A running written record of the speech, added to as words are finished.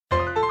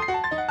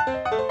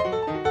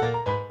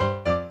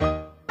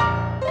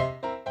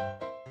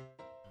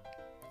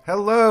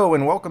Hello,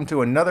 and welcome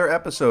to another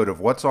episode of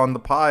What's on the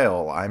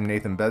Pile. I'm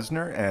Nathan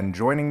Besner, and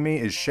joining me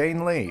is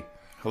Shane Lee.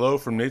 Hello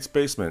from Nate's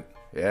basement.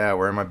 Yeah,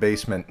 we're in my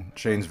basement.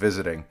 Shane's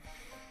visiting.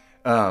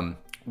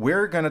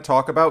 We're going to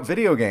talk about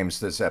video games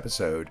this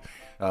episode.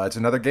 It's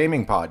another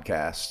gaming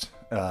podcast.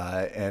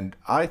 And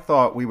I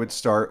thought we would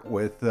start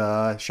with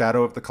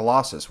Shadow of the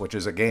Colossus, which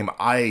is a game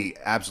I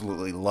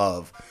absolutely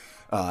love.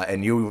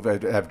 And you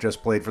have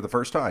just played for the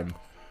first time.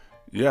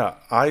 Yeah,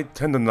 I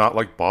tend to not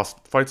like boss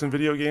fights in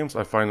video games.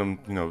 I find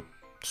them,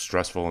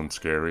 stressful and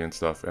scary and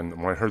stuff. And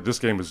when I heard this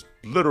game is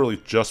literally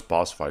just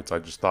boss fights, I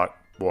just thought,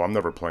 well, I'm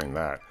never playing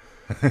that.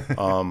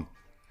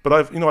 But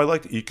I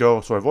liked Eco,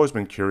 so I've always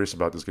been curious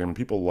about this game, and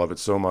people love it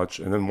so much.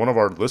 And then one of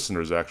our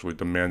listeners actually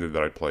demanded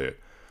that I play it.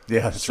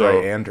 Yeah, that's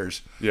right,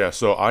 Anders. Yeah,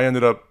 so I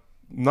ended up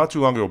not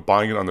too long ago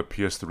buying it on the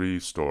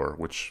PS3 store,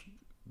 which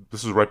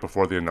this is right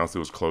before they announced it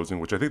was closing,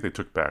 which I think they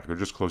took back. They're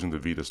just closing the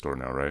Vita store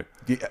now, right?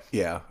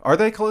 Yeah. Are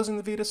they closing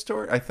the Vita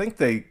store? I think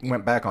they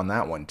went back on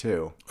that one,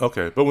 too.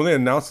 Okay, but when they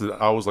announced it,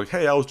 I was like,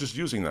 hey, I was just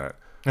using that.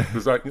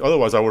 Because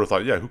otherwise I would have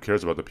thought, yeah, who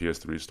cares about the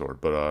PS3 store?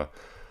 But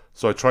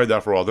so I tried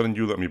that for a while. Then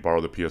you let me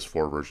borrow the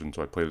PS4 version,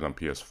 so I played it on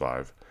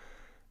PS5.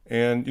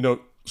 And,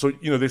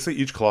 they say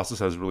each Colossus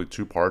has really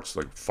two parts,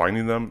 like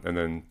finding them and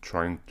then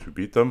trying to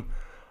beat them.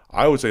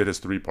 I would say it has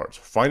three parts.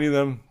 Finding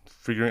them,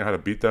 figuring out how to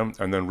beat them,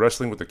 and then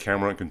wrestling with the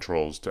camera and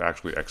controls to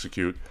actually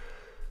execute.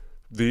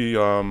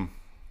 I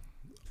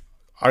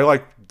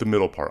like the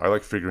middle part. I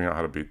like figuring out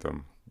how to beat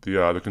them.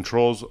 The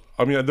controls,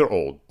 they're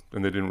old,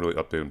 and they didn't really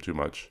update them too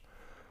much.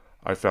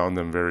 I found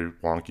them very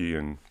wonky,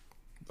 and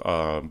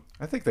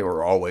I think they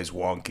were always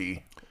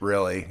wonky,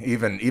 really.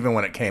 Even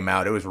when it came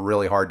out, it was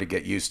really hard to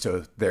get used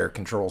to their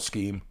control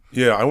scheme.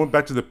 Yeah, I went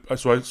back to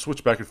so I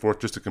switched back and forth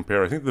just to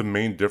compare. I think the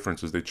main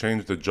difference is they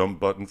changed the jump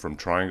button from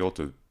triangle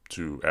to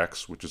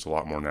X, which is a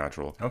lot more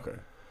natural. Okay.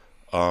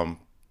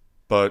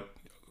 But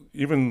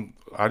even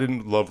I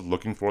didn't love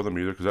looking for them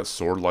either, because that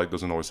sword light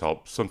doesn't always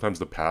help. Sometimes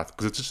the path,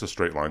 because it's just a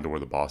straight line to where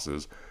the boss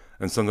is,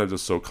 and sometimes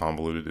it's so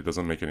convoluted it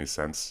doesn't make any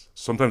sense.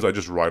 Sometimes I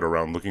just ride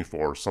around looking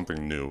for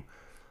something new.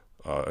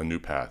 A new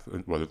path,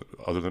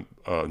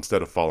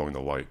 instead of following the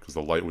light, because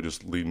the light would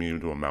just lead me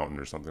into a mountain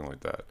or something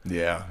like that.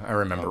 Yeah, I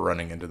remember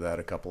running into that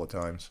a couple of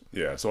times.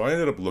 Yeah, so I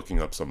ended up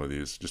looking up some of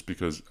these just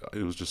because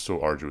it was just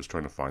so arduous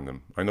trying to find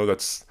them. I know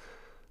that's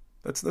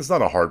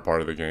not a hard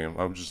part of the game.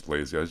 I'm just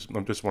lazy. I just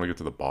want to get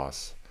to the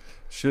boss.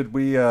 Should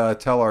we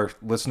tell our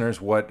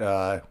listeners what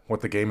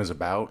the game is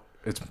about?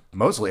 It's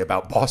mostly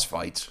about boss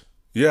fights.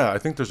 Yeah, I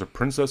think there's a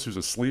princess who's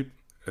asleep,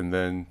 and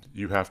then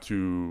you have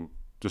to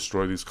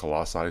destroy these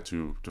colossi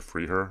to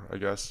free her, I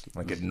guess.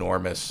 Like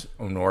enormous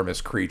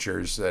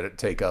creatures that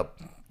take up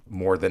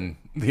more than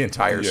the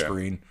entire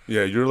screen.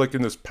 Yeah, you're like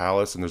in this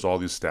palace, and there's all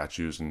these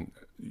statues, and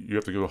you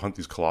have to go hunt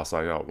these colossi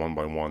out one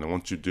by one. And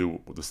once you do,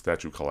 the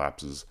statue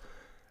collapses,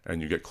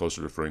 and you get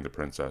closer to freeing the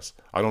princess.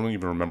 I don't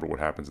even remember what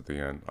happens at the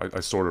end. I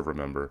sort of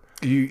remember.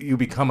 You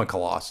become a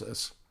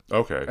colossus.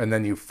 Okay. And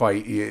then you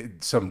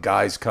fight. Some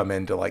guys come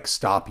in to like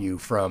stop you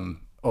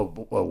from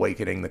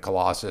awakening the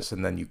colossus,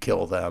 and then you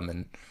kill them,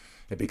 and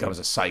it becomes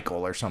a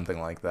cycle or something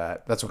like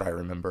that. That's what I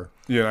remember.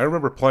 Yeah, I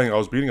remember playing. I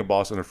was beating a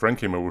boss, and a friend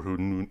came over who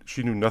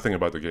knew nothing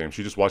about the game.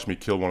 She just watched me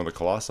kill one of the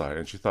colossi,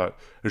 and she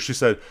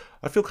said,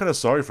 "I feel kind of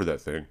sorry for that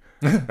thing."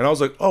 And I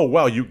was like, "Oh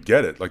wow, you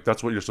get it. Like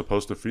that's what you're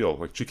supposed to feel."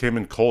 Like she came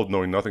in cold,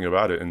 knowing nothing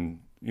about it, and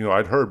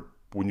I'd heard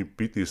when you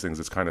beat these things,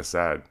 it's kind of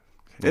sad.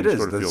 It is.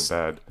 Sort of feel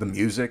bad. The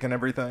music and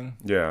everything.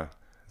 Yeah,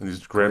 and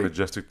these grand,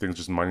 majestic things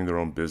just minding their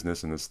own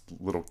business, and this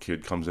little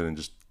kid comes in and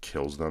just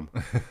kills them.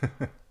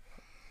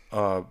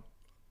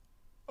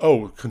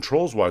 Oh,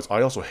 controls-wise,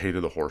 I also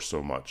hated the horse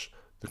so much.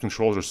 The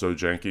controls are so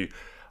janky.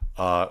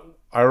 I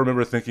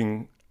remember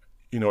thinking,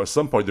 at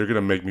some point they're going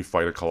to make me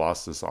fight a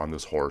Colossus on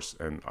this horse,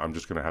 and I'm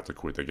just going to have to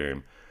quit the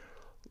game.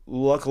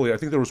 Luckily, I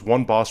think there was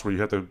one boss where you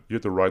have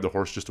to ride the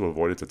horse just to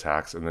avoid its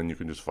attacks, and then you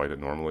can just fight it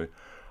normally.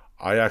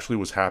 I actually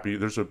was happy.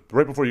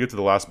 Right before you get to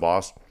the last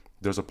boss,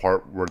 there's a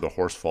part where the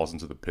horse falls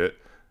into the pit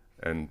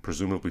and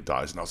presumably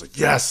dies, and I was like,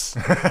 yes!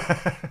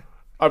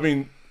 I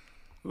mean,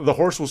 the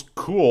horse was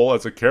cool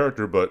as a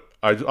character, but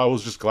I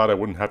was just glad I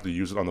wouldn't have to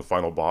use it on the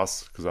final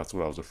boss, because that's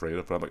what I was afraid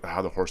of. But I'm like,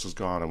 the horse is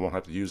gone. I won't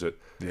have to use it.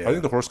 Yeah. I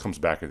think the horse comes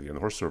back at the end. The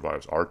horse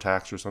survives.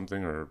 Artax or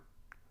something? Or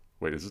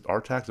wait, is it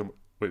Artax?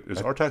 Wait,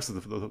 is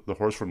Artax the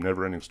horse from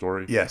Neverending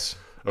Story? Yes.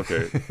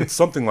 Okay, it's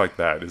something like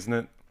that, isn't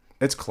it?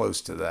 It's close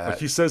to that. Like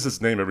he says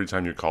its name every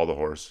time you call the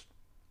horse,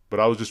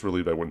 but I was just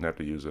relieved I wouldn't have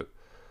to use it.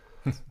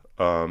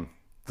 The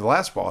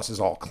last boss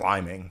is all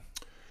climbing.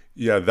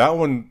 Yeah,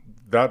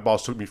 that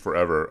boss took me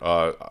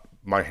forever.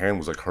 My hand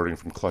was like hurting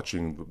from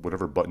clutching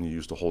whatever button you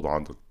used to hold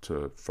on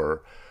to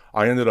fur.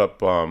 I ended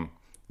up, I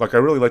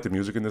really liked the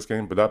music in this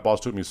game, but that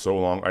boss took me so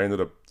long, I ended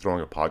up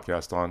throwing a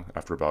podcast on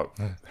after about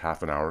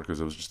half an hour,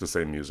 because it was just the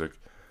same music.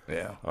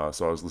 Yeah.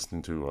 So I was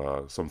listening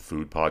to some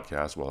food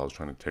podcast while I was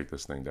trying to take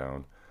this thing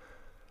down.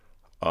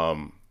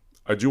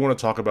 I do want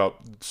to talk about,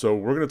 so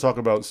we're going to talk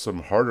about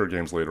some harder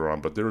games later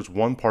on, but there's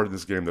one part of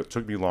this game that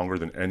took me longer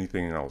than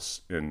anything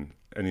else in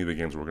any of the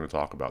games we're going to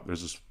talk about.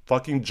 There's this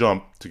fucking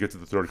jump to get to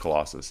the third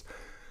Colossus.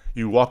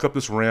 You walk up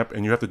this ramp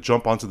and you have to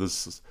jump onto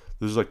this.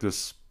 There's like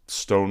this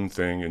stone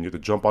thing, and you have to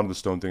jump onto the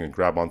stone thing and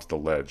grab onto the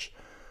ledge.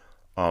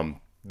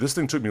 This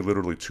thing took me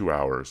literally 2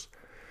 hours.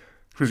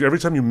 Because every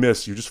time you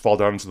miss, you just fall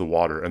down into the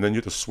water, and then you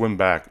have to swim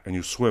back, and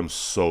you swim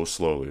so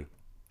slowly.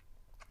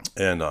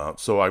 And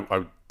so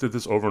I did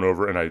this over and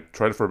over, and I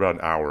tried it for about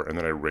an hour, and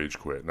then I rage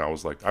quit. And I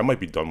was like, I might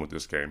be done with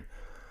this game.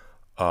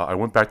 I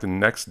went back the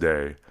next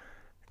day,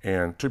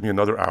 and it took me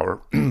another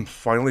hour.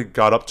 Finally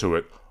got up to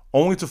it,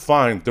 only to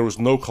find there was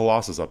no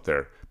Colossus up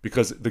there,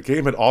 because the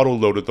game had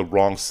auto-loaded the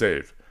wrong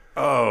save.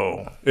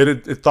 Oh.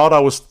 It thought I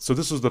was... So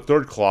this was the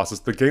third Colossus.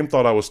 The game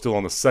thought I was still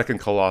on the second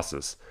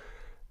Colossus.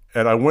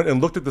 And I went and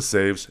looked at the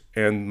saves,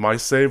 and my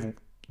save,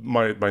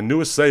 my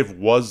newest save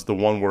was the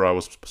one where I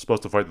was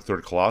supposed to fight the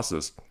third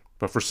Colossus.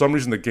 But for some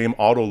reason, the game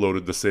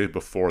auto-loaded the save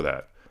before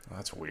that.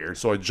 That's weird.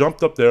 So I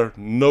jumped up there,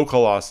 no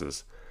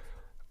Colossus.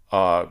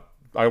 I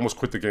almost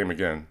quit the game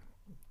again.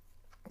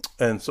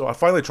 And so I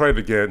finally tried it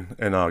again,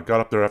 and got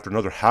up there after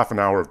another half an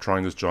hour of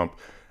trying this jump.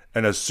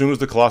 And as soon as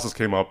the Colossus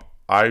came up,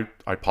 I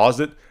paused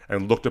it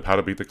and looked up how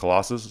to beat the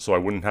Colossus so I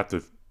wouldn't have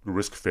to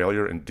risk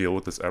failure and deal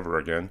with this ever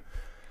again.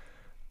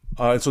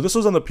 And so this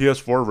was on the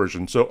PS4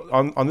 version. So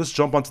on this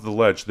jump onto the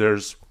ledge,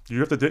 you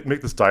have to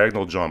make this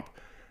diagonal jump,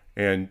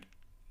 and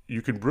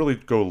you can really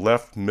go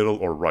left, middle,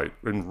 or right.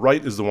 And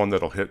right is the one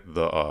that'll hit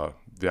the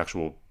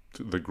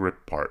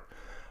grip part.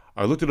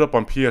 I looked it up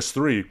on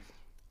PS3.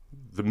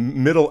 The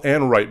middle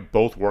and right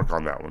both work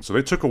on that one. So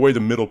they took away the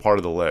middle part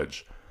of the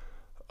ledge,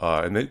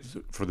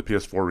 for the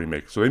PS4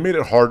 remake. So they made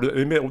it hard.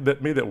 They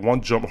made that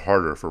one jump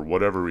harder for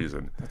whatever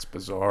reason. That's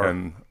bizarre.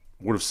 And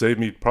would have saved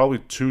me probably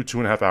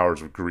 2.5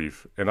 hours of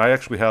grief. And I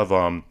actually have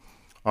on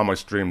my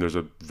stream, there's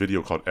a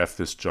video called F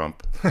This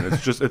Jump. And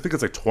it's just, I think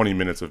it's like 20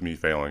 minutes of me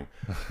failing.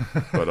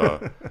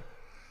 But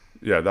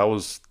yeah, that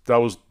was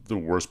the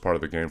worst part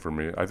of the game for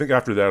me. I think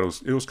after that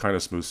it was kind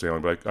of smooth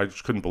sailing, but I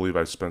just couldn't believe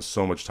I spent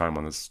so much time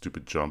on this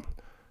stupid jump.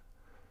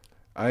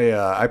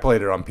 I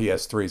played it on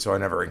PS3, so I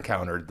never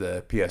encountered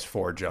the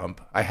PS4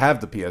 jump. I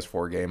have the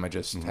PS4 game, I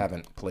just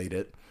haven't played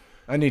it.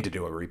 I need to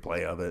do a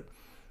replay of it.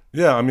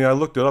 Yeah, I mean, I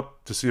looked it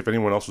up to see if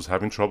anyone else was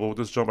having trouble with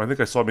this jump. I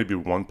think I saw maybe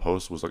one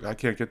post was like, I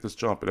can't get this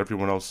jump. And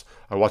everyone else,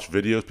 I watched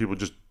videos, people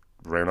just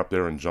ran up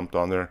there and jumped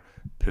on there.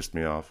 Pissed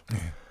me off.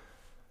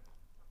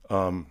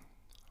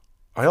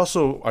 I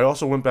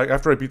also went back,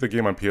 after I beat the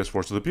game on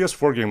PS4, so the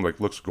PS4 game like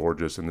looks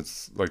gorgeous, and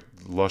it's like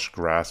lush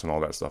grass and all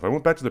that stuff. I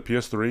went back to the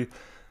PS3,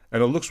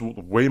 and it looks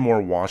way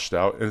more washed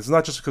out. And it's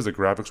not just because the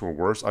graphics were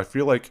worse. I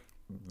feel like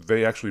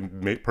they actually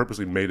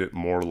purposely made it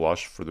more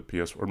lush for the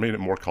PS4, or made it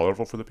more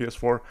colorful for the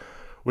PS4.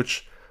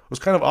 Which was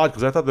kind of odd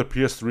because I thought the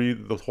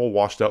PS3, the whole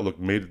washed out look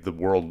made the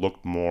world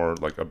look more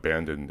like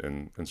abandoned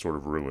and sort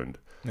of ruined.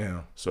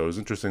 Yeah. So it was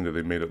interesting that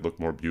they made it look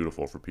more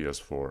beautiful for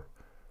PS4.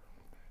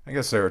 I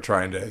guess they were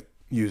trying to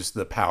use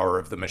the power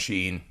of the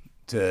machine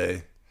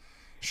to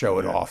show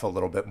it off a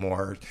little bit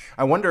more.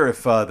 I wonder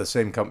if the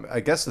same I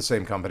guess the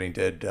same company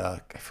did.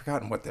 I've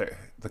forgotten what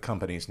the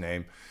company's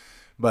name,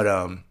 but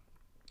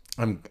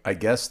I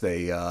guess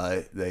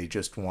they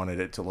just wanted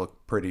it to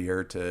look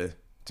prettier to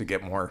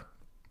get more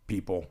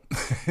people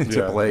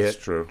to play it. That's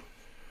true.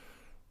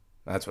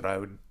 That's what I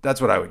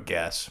would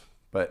guess.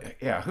 But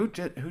yeah, who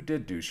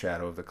did do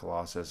Shadow of the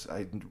Colossus?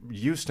 I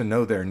used to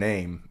know their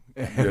name.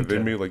 Yeah, they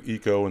made like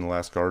Eco and The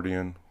Last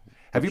Guardian.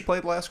 Have you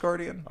played Last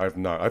Guardian? I've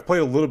not. I've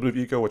played a little bit of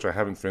Eco, which I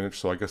haven't finished,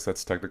 so I guess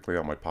that's technically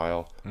on my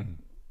pile.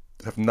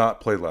 Have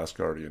not played Last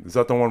Guardian. Is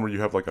that the one where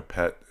you have like a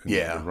pet and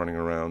you're running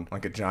around?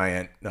 Like a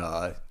giant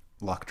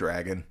luck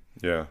dragon.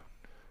 Yeah.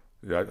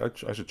 Yeah,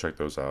 I should check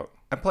those out.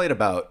 I played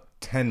about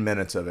 10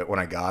 minutes of it when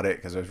I got it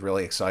because I was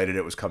really excited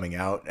it was coming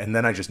out, and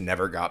then I just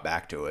never got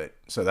back to it.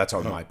 So that's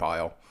on my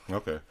pile.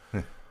 Okay.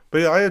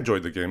 But yeah, I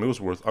enjoyed the game. It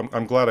was worth...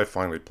 I'm glad I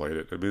finally played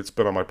it. I mean, it's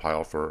been on my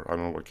pile for, I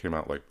don't know what came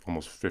out, like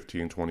almost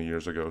 15, 20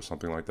 years ago,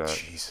 something like that.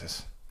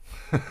 Jesus.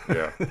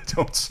 Yeah.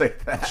 Don't say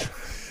that.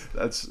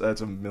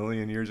 That's a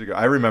million years ago.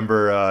 I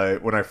remember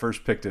when I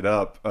first picked it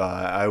up,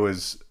 I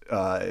was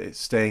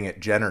staying at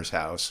Jenner's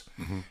house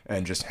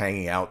and just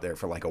hanging out there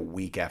for like a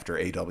week after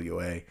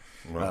AWA,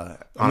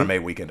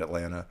 Anime Weekend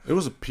Atlanta. It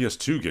was a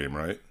PS2 game,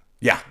 right?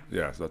 Yeah.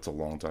 Yeah, so that's a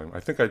long time. I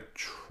think I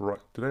tried...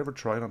 Did I ever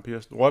try it on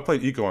PS2? Well, I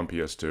played Eco on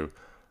PS2.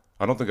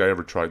 I don't think I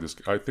ever tried this.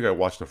 I think I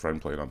watched a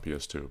friend play it on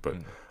PS2, but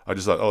I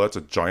just thought, oh, that's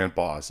a giant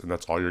boss, and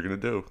that's all you're going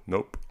to do.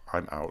 Nope,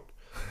 I'm out.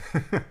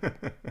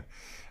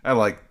 I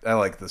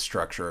like the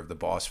structure of the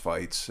boss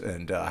fights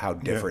and how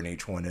different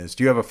each one is.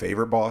 Do you have a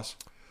favorite boss?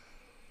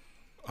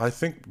 I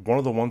think one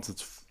of the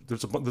ones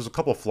there's a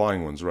couple of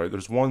flying ones, right?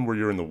 There's one where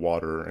you're in the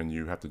water and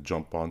you have to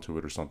jump onto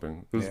it or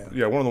something. One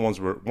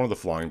of the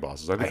flying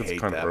bosses. I think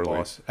it's kind of early.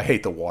 Boss. I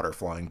hate the water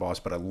flying boss,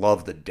 but I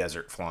love the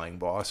desert flying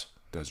boss.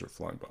 Desert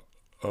flying boss.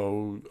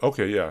 Oh,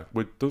 okay, yeah.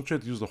 Wait, don't you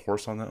have to use the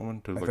horse on that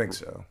one? I think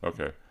so.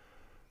 Okay.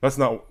 That's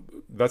not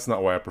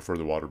why I prefer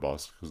the water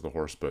boss, because of the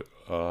horse, but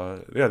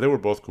yeah, they were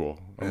both cool.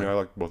 I mean, I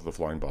like both of the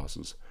flying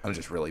bosses. I'm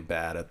just really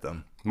bad at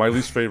them. My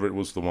least favorite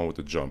was the one with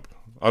the jump.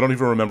 I don't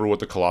even remember what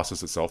the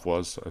Colossus itself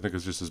was. I think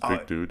it's just this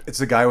big dude. It's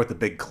the guy with the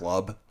big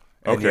club,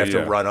 and you Okay, have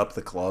to yeah. run up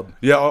the club.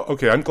 Yeah,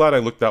 okay. I'm glad I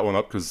looked that one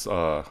up because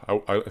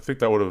I think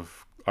that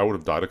I would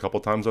have died a couple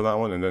times on that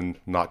one and then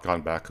not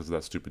gone back because of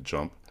that stupid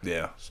jump.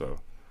 Yeah. So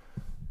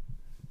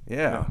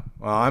Yeah.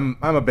 Well, I'm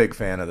a big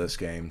fan of this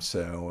game,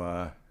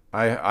 so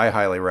I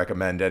highly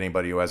recommend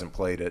anybody who hasn't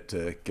played it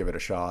to give it a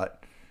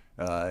shot.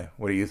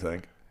 What do you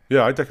think?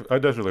 yeah, I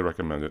definitely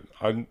recommend it.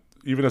 I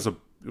even as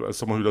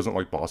someone who doesn't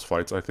like boss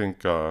fights, I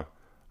think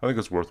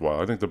it's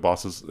worthwhile. I think the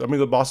bosses. I mean,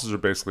 the bosses are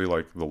basically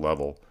like the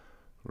level,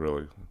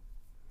 really.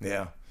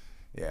 Yeah.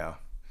 Yeah.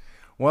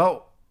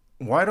 Well,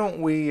 why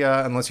don't we,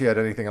 unless you had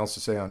anything else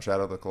to say on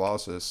Shadow of the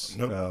Colossus,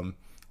 Nope.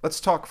 let's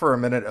talk for a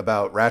minute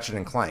about Ratchet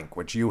and Clank,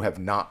 which you have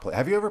not played.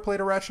 Have you ever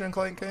played a Ratchet and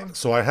Clank game?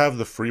 So I have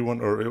the free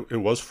one, or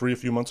it was free a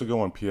few months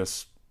ago on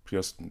PSN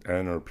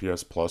or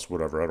PS Plus,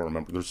 whatever. I don't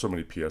remember. There's so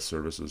many PS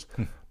services.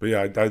 But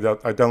yeah, I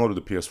downloaded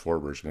the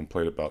PS4 version and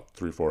played about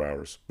 3-4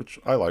 hours, which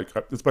I like.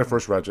 It's my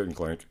first Ratchet and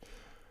Clank.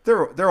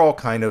 They're all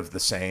kind of the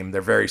same.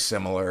 They're very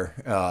similar.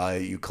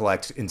 You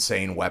collect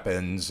insane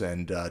weapons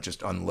and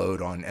just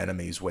unload on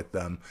enemies with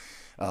them.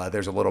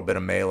 There's a little bit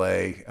of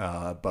melee,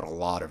 but a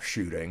lot of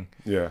shooting.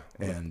 Yeah.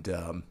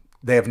 And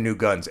they have new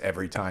guns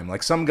every time.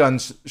 Like some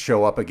guns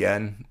show up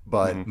again,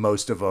 but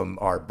most of them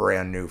are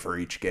brand new for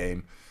each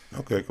game.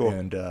 Okay, cool.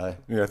 And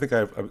Yeah, I think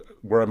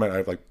where I'm at, I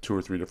have like 2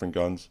 or 3 different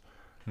guns,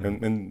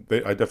 and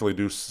I definitely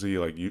do see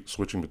like you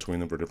switching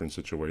between them for different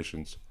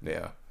situations.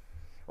 yeah,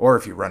 or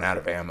if you run out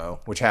of ammo,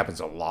 which happens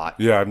a lot.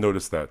 Yeah, I've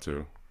noticed that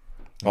too.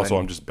 Also,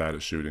 I'm just bad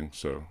at shooting,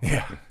 so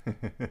Yeah,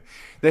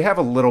 they have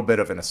a little bit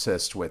of an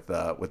assist with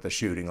the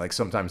shooting. Like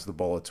sometimes the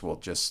bullets will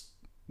just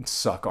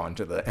suck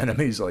onto the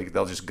enemies. Like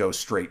they'll just go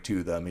straight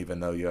to them, even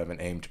though you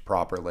haven't aimed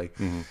properly.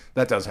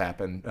 That does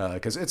happen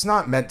because it's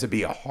not meant to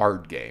be a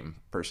hard game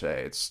per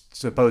se. It's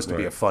supposed to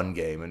be a fun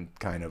game and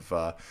kind of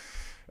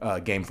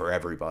game for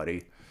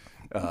everybody.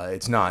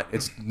 It's not.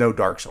 It's no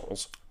Dark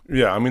Souls.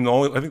 yeah. I mean,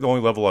 I think the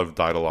only level I've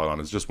died a lot on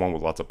is just one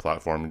with lots of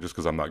platforming, just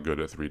because I'm not good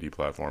at 3D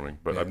platforming.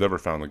 But I've never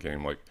found the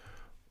game like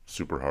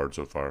super hard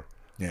so far.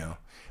 Yeah,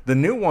 the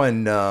new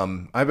one.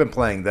 I've been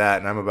playing that,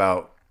 and I'm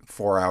about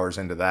 4 hours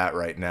into that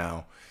right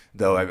now.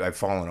 Though I've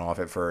fallen off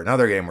it for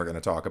another game we're going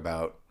to talk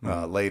about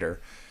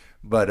later.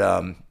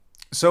 But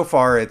so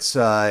far, it's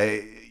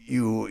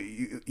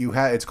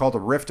it's called a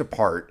Rift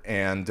Apart,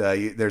 and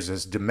there's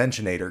this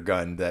Dimensionator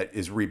gun that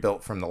is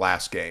rebuilt from the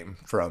last game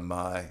from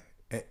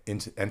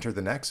Enter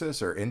the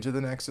Nexus or Into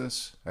the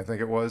Nexus, I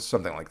think it was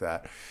something like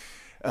that.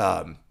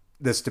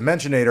 This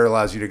Dimensionator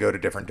allows you to go to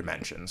different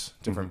dimensions,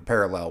 different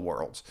parallel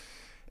worlds,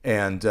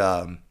 and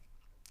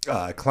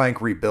Clank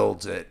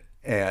rebuilds it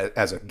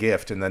as a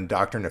gift, and then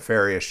Dr.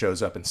 Nefarious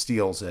shows up and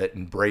steals it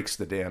and breaks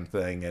the damn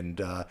thing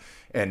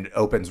and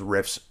opens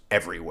rifts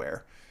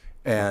everywhere.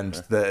 And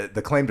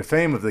the claim to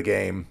fame of the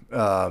game,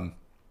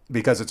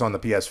 because it's on the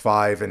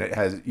PS5 and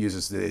it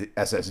uses the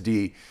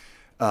SSD,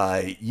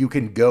 you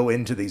can go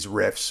into these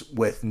rifts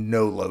with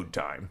no load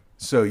time.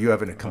 So you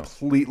have a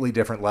completely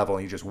different level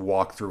and you just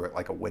walk through it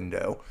like a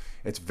window.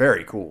 It's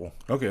very cool.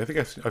 Okay, I think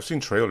I've seen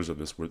trailers of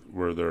this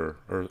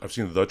or I've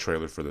seen the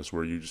trailer for this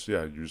where you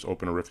just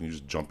open a rift and you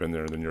just jump in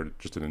there and then you're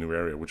just in a new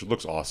area, which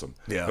looks awesome.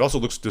 Yeah. It also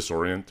looks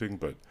disorienting,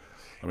 but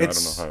I mean, I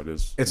don't know how it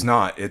is. It's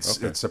not. It's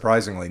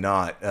surprisingly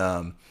not.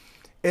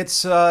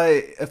 It's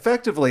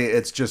effectively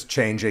it's just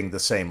changing the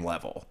same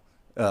level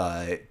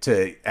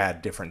to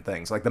add different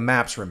things. Like the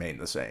maps remain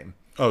the same.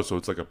 Oh, so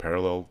it's like a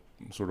parallel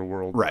sort of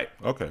world, Right?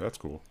 Okay, that's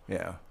cool.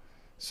 Yeah.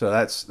 So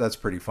that's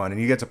pretty fun,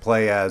 and you get to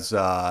play as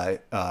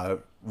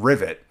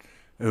Rivet,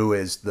 who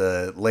is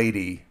the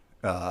lady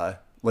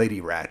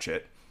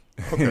Ratchet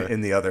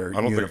in the other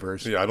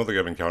universe. I don't think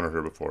I've encountered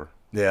her before.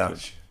 Yeah,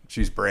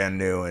 she's brand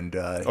new, and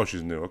Oh,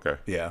 she's new. Okay.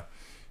 yeah,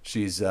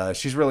 she's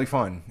really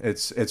fun.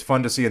 It's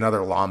fun to see another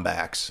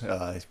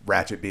Lombax,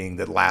 Ratchet being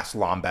the last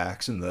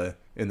Lombax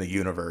in the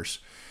universe.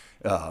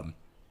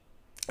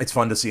 It's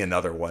fun to see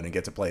another one and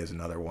get to play as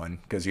another one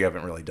because you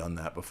haven't really done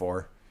that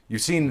before.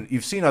 You've seen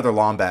other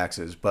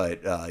Lombaxes,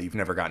 but you've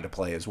never gotten to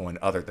play as one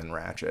other than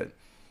Ratchet.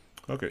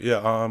 Okay.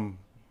 Yeah.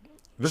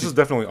 This is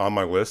definitely on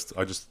my list.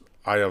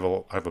 I have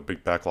a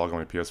big backlog on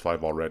my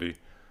PS5 already,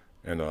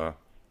 and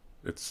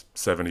it's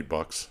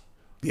 $70.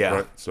 Yeah.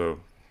 Right? So.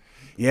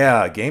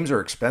 Yeah, games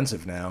are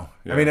expensive now.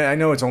 Yeah. I mean, I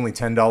know it's only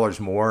 $10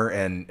 more,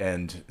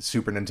 and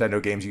Super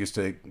Nintendo games used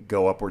to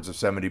go upwards of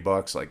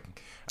 $70. Like,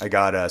 I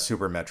got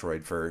Super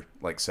Metroid for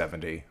like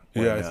 70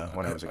 when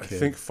I was a kid. I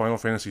think Final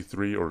Fantasy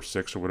 3 or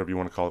 6 or whatever you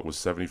want to call it was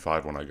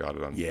 75 when I got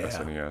it on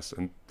SNES,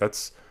 and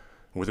that's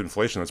with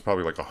inflation. That's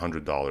probably like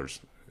 $100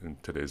 in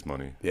today's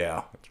money.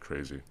 Yeah, that's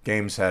crazy.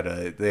 Games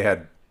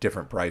had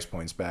different price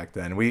points back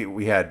then. We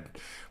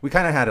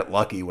kind of had it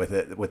lucky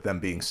with them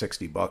being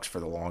 $60 for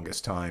the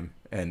longest time,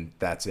 and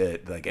that's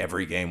it. Like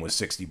every game was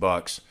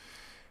 $60.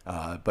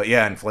 But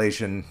yeah,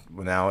 inflation,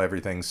 now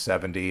everything's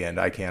 70, and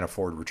I can't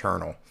afford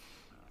Returnal.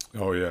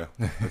 Oh yeah,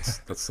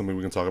 that's something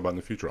we can talk about in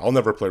the future. I'll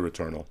never play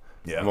Returnal.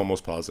 Yeah, I'm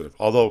almost positive.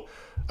 Although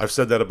I've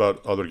said that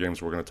about other games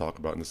we're going to talk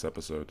about in this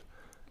episode,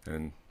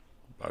 and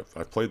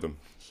I've played them.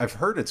 I've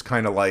heard it's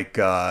kind of like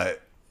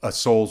a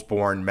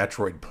Soulsborne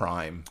Metroid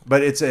Prime,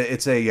 but it's a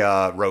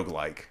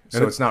roguelike,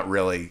 so it's not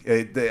really.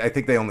 I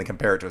think they only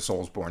compare it to a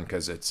Soulsborne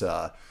because it's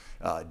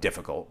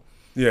difficult.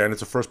 Yeah, and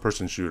it's a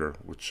first-person shooter,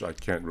 which I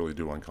can't really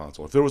do on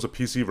console. If there was a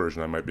PC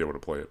version, I might be able to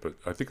play it, but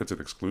I think it's an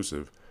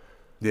exclusive.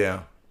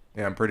 Yeah,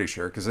 I'm pretty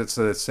sure because it's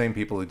the same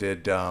people who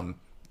did a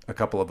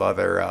couple of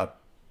other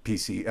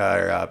PS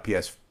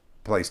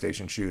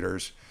PlayStation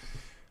shooters.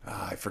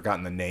 I've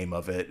forgotten the name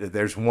of it.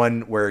 There's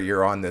one where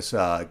you're on this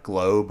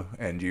globe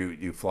and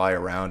you fly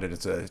around, and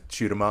it's a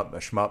shoot 'em up, a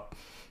shmup,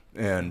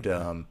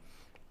 and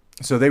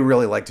so they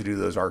really like to do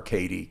those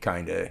arcadey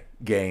kind of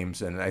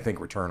games, and I think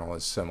Returnal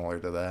is similar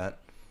to that.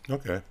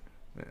 Okay.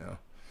 Yeah,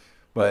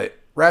 but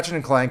Ratchet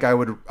and Clank, I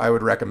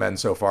would recommend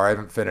so far. I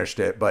haven't finished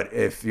it, but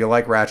if you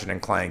like Ratchet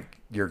and Clank,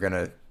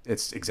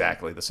 it's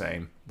exactly the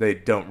same. They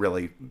don't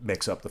really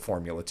mix up the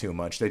formula too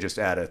much. They just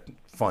add a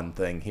fun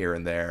thing here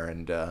and there,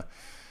 and to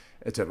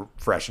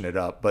freshen it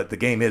up. But the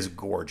game is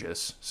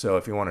gorgeous, so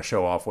if you want to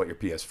show off what your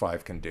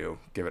PS5 can do,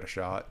 give it a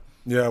shot.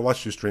 Yeah, I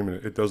watched you streaming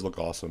it. It does look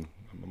awesome.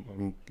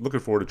 I'm looking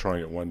forward to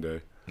trying it one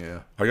day. Yeah.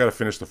 I got to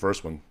finish the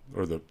first one,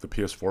 or the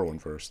PS4 one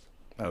first.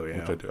 Oh,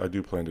 yeah. Which I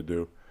do plan to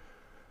do.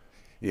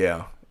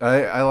 Yeah.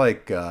 I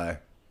like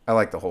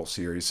the whole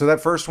series. So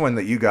that first one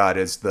that you got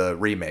is the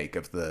remake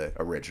of the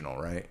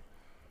original, right?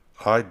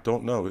 I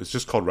don't know. It's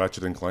just called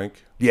Ratchet and Clank.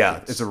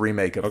 Yeah, it's a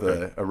remake of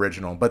the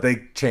original, but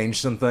they changed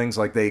some things.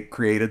 Like they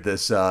created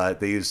this.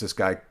 They used this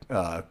guy,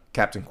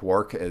 Captain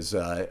Quark, as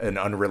an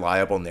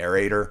unreliable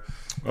narrator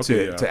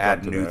to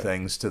add new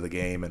things to the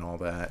game and all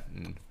that.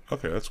 And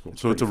okay, that's cool.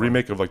 So it's a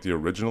remake of like the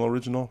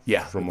original.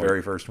 Yeah, from the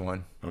very first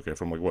one. Okay,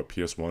 from like what,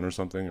 PS1 or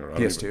something, or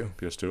PS2.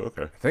 PS2.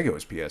 Okay. I think it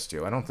was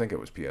PS2. I don't think it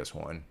was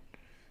PS1.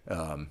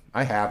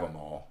 I have them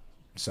all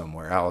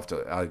somewhere.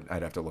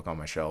 I'd have to look on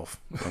my shelf.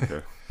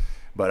 Okay.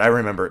 But I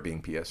remember it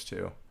being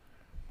PS2.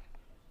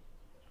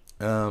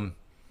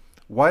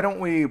 Why don't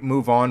we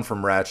move on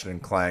from Ratchet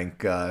and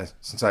Clank?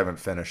 Since I haven't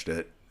finished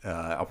it,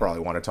 I'll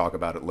probably want to talk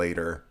about it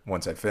later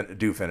once I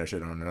do finish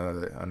it on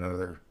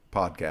another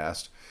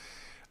podcast.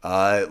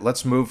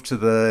 Let's move to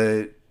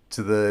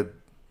the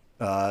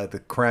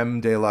creme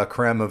de la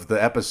creme of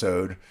the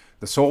episode,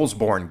 the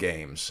Soulsborne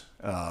games.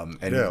 Yeah,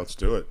 let's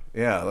do it.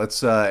 Yeah,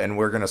 let's and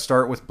we're gonna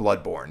start with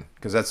Bloodborne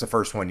because that's the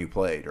first one you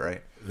played,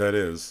 right? That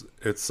is.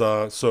 It's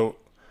so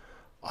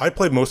I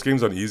played most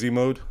games on easy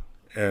mode,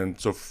 and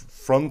so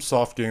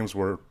FromSoft games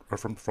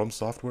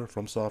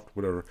FromSoft,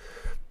 whatever.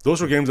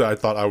 Those were games that I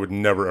thought I would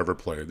never ever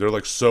play. They're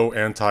like so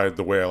anti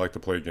the way I like to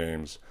play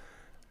games,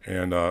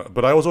 and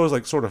but I was always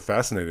like sort of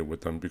fascinated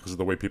with them because of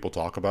the way people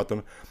talk about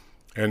them,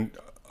 and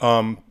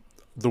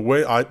the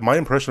way my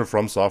impression of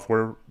From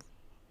Software,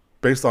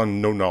 based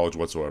on no knowledge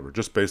whatsoever,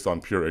 just based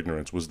on pure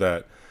ignorance, was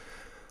that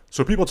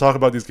so people talk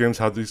about these games,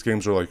 how these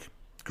games are like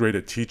great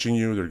at teaching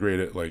you, they're great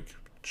at like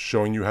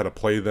showing you how to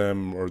play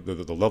them, or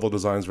the level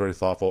design is very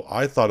thoughtful.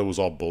 I thought it was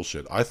all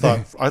bullshit. I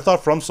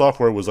thought From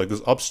Software was like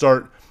this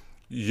upstart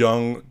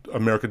young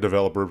American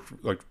developer,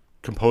 like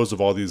composed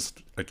of all these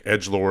like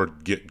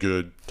edgelord get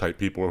good type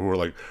people who are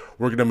like,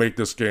 we're gonna make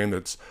this game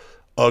that's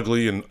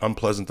ugly and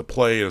unpleasant to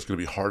play, and it's gonna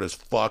be hard as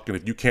fuck, and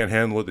if you can't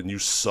handle it, then you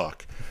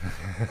suck.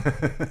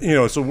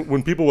 So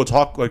when people would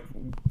talk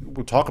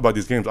about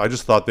these games, I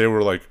just thought they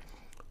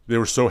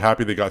were so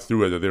happy they got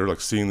through it that they were like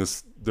seeing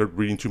this, they're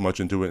reading too much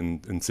into it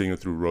and seeing it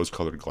through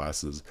rose-colored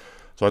glasses.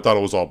 So I thought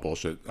it was all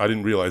bullshit. I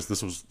didn't realize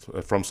this was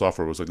From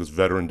Software was like this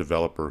veteran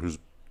developer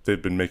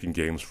they'd been making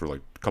games for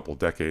like a couple of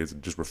decades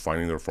and just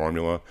refining their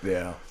formula.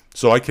 Yeah.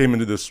 So I came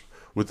into this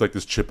with like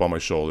this chip on my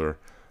shoulder,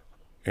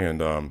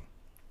 and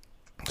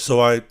so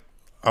I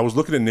was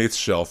looking at Nate's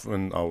shelf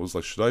and I was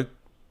like, should I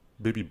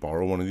maybe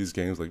borrow one of these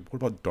games? Like, what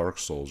about Dark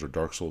Souls or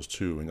Dark Souls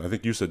 2? And I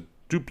think you said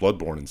do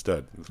Bloodborne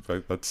instead.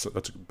 That's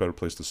a better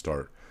place to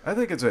start. I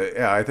think it's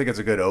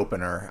a good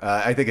opener.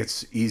 I think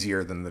it's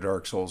easier than the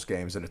Dark Souls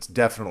games, and it's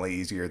definitely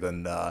easier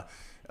than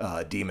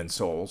Demon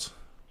Souls.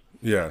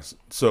 Yes.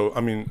 So,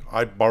 I mean,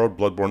 I borrowed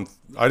Bloodborne.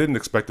 I didn't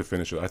expect to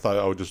finish it. I thought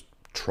I would just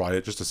try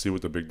it just to see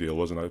what the big deal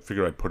was, and I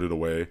figured I'd put it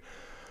away.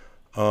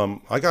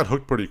 I got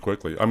hooked pretty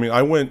quickly. I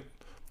mean,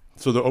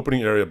 so the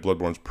opening area of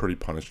Bloodborne's pretty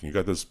punishing. You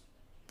got this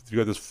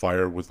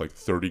fire with like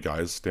 30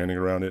 guys standing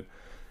around it.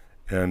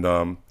 And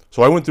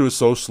so I went through it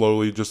so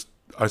slowly.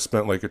 I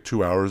spent like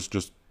 2 hours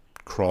just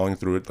crawling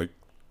through it, like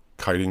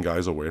kiting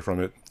guys away from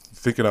it,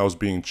 thinking I was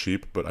being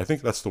cheap, but I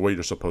think that's the way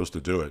you're supposed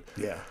to do it.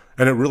 Yeah.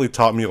 And it really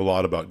taught me a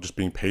lot about just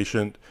being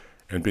patient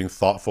and being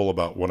thoughtful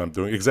about what I'm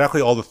doing. Exactly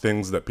all the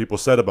things that people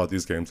said about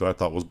these games that I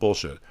thought was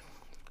bullshit.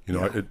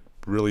 It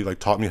really like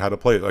taught me how to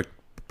play it. Like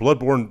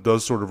Bloodborne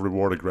does sort of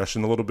reward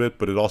aggression a little bit,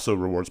 but it also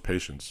rewards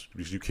patience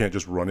because you can't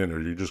just run in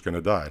or you're just going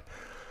to die.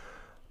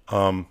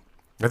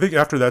 I think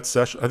after that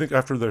session,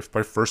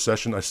 my first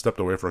session, I stepped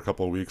away for a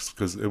couple of weeks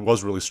because it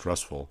was really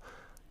stressful.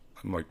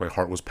 Like my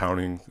heart was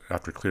pounding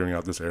after clearing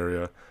out this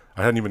area.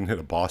 I hadn't even hit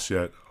a boss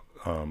yet.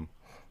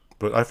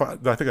 But I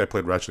think I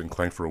played Ratchet and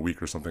Clank for a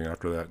week or something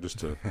after that, just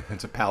to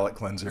it's a palate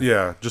cleanser.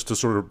 Yeah, just to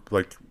sort of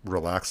like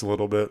relax a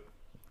little bit.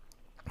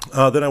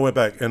 Then I went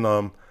back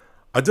and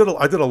I did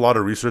a lot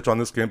of research on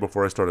this game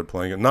before I started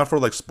playing it. Not for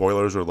like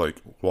spoilers or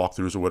like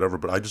walkthroughs or whatever,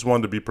 but I just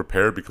wanted to be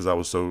prepared because I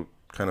was so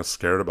kind of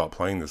scared about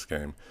playing this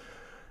game.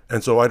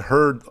 And so I'd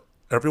heard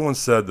everyone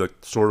said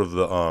that sort of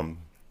the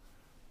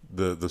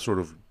sort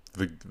of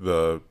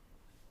the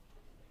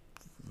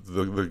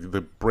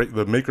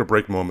make or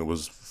break moment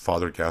was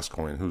Father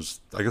Gascoigne, who's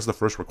I guess the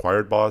first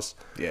required boss.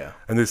 Yeah.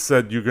 And they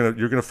said you're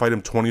gonna fight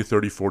him 20,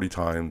 30, 40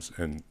 times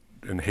and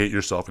hate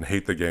yourself and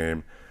hate the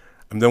game.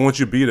 And then once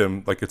you beat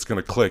him, like it's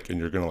gonna click and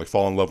you're gonna like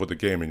fall in love with the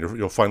game and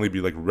you'll finally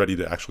be like ready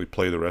to actually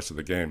play the rest of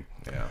the game.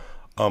 Yeah.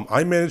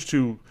 I managed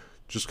to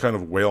just kind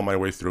of whale my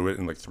way through it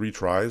in like 3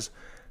 tries,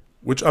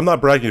 which I'm not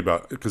bragging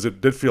about because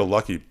it did feel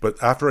lucky.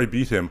 But after I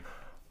beat him,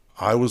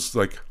 I was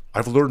like,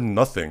 I've learned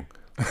nothing.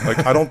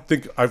 Like I don't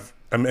think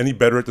I'm any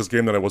better at this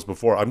game than I was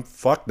before. I'm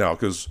fucked now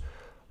because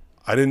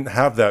I didn't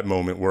have that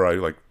moment where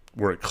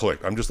where it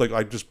clicked. I'm just like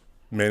I just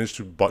managed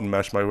to button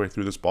mash my way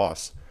through this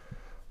boss.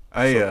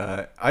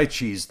 I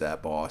cheesed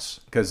that boss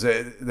because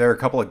there are a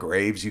couple of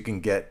graves you can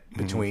get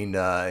between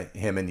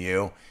him and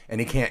you, and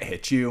he can't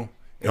hit you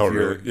if you're,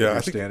 really? Yeah,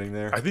 if you're standing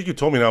there. I think you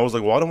told me, and I was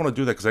like, well, I don't want to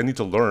do that because I need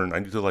to learn. I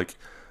need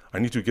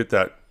to get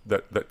that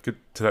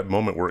get to that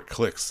moment where it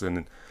clicks,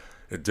 and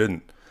it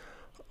didn't.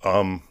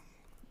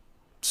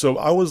 So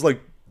I was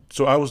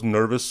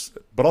nervous,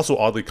 but also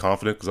oddly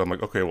confident because I'm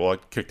like, okay, well, I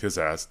kicked his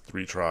ass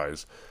 3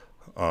 tries.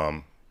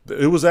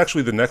 It was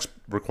actually the next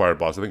required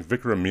boss. I think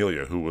Vicar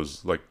Amelia, who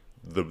was like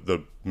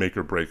the make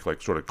or break,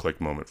 like sort of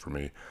click moment for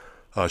me.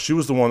 She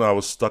was the one I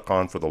was stuck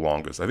on for the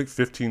longest. I think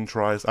 15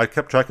 tries. I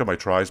kept track of my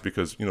tries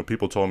because,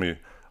 people told me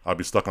I'd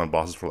be stuck on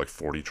bosses for like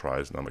 40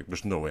 tries. And I'm like,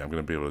 there's no way I'm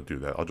going to be able to do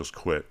that. I'll just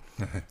quit.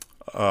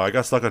 I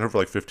got stuck on her for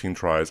like 15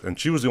 tries. And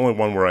she was the only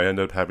one where I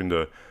ended up having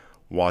to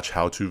watch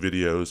how-to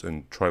videos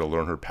and try to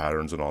learn her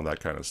patterns and all that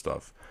kind of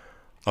stuff.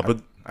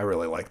 But I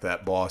really like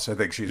that boss. I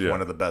think she's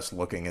one of the best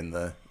looking in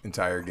the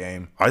entire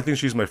game. I think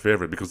she's my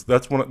favorite because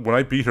that's when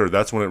I beat her,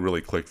 that's when it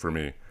really clicked for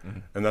me. Mm-hmm.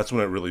 And that's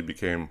when it really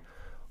became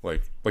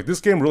like this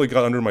game really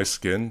got under my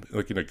skin,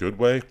 like in a good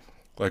way.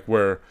 Like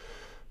where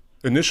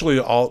initially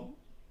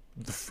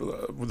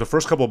the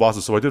first couple of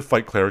bosses, so I did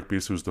fight Cleric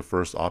Beast, who's the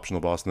first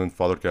optional boss, and then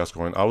Father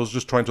Gascoigne. I was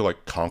just trying to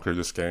like conquer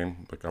this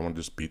game. Like I want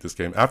to just beat this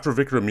game. After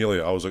Vicar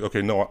Amelia, I was like,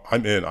 okay, no,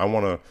 I'm in. I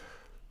want to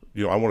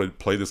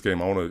play this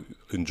game. I want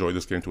to enjoy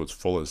this game to its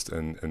fullest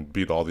and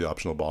beat all the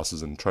optional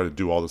bosses and try to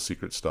do all the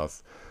secret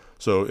stuff.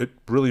 So it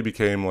really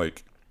became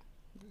addictive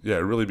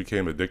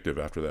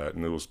after that.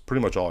 And it was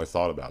pretty much all I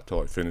thought about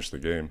till I finished the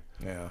game.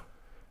 Yeah.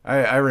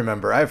 I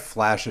remember. I have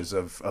flashes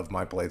of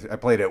my playthrough. I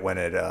played it when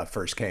it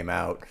first came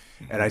out,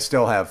 and I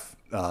still have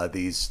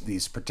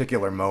these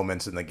particular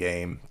moments in the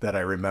game that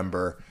I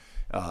remember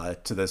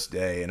to this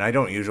day. And I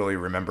don't usually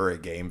remember a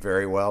game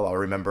very well. I'll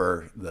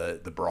remember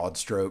the broad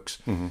strokes,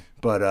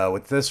 but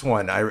with this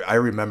one, I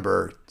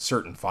remember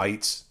certain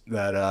fights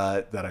that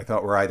I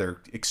thought were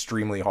either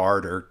extremely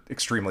hard or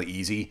extremely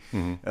easy.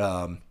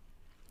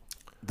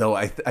 Though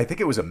I think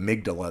it was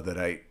Amygdala that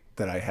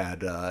I had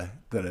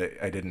that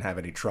I didn't have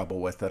any trouble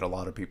with, that a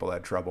lot of people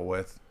had trouble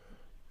with.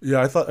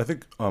 Yeah, I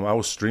think I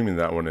was streaming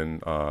that one,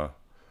 and I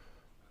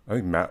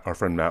think Matt, our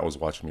friend Matt, was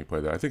watching me play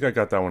that. I think I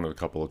got that one in a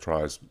couple of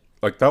tries.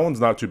 Like that one's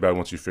not too bad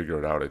once you figure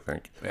it out. I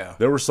think. Yeah.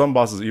 There were some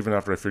bosses even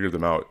after I figured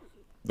them out.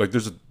 Like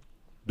there's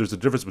a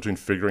difference between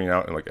figuring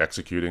out and like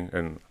executing,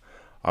 and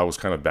I was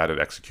kind of bad at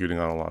executing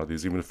on a lot of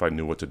these, even if I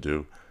knew what to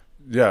do.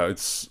 Yeah,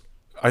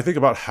 I think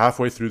about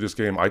halfway through this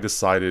game, I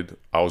decided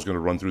I was going to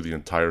run through the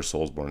entire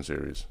Soulsborne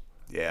series.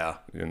 Yeah.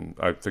 And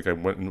I think I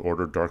went and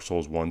ordered Dark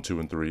Souls 1, 2,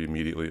 and 3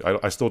 immediately.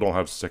 I still don't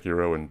have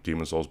Sekiro and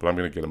Demon Souls, but I'm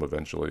going to get them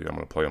eventually. I'm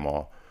going to play them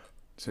all.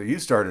 So you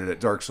started at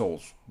Dark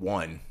Souls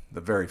 1,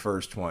 the very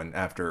first one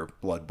after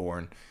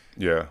Bloodborne.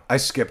 Yeah. I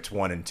skipped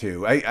 1 and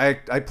 2.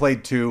 I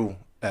played 2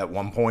 at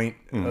one point,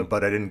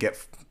 but I didn't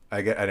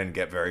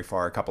get very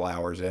far, a couple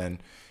hours in,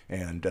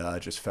 and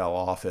just fell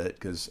off it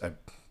because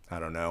I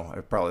don't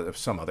know.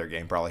 Some other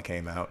game probably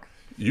came out.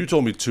 You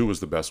told me 2 was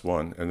the best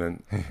one, and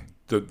then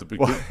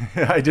well,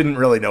 I didn't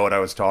really know what I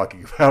was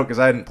talking about because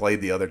I hadn't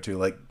played the other 2.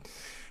 Like,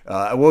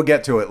 we'll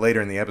get to it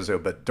later in the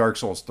episode, but Dark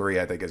Souls 3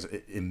 I think is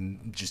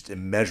just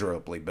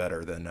immeasurably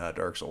better than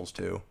Dark Souls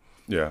 2.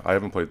 Yeah, I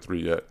haven't played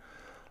 3 yet.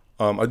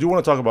 I do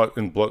want to talk about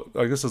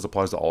I guess this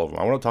applies to all of them.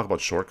 I want to talk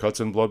about shortcuts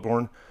in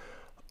Bloodborne.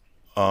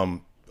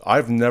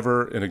 I've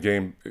never in a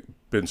game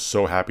been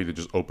so happy to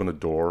just open a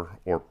door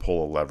or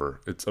pull a lever.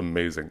 It's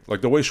amazing.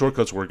 Like the way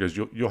shortcuts work is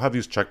you'll have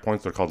these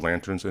checkpoints. They're called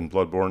lanterns in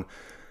Bloodborne,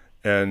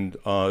 and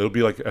it'll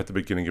be like at the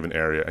beginning of an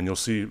area, and you'll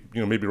see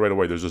maybe right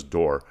away there's this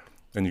door,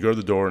 and you go to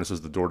the door and it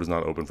says the door does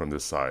not open from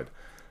this side,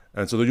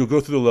 and so you'll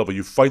go through the level,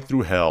 you fight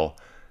through hell,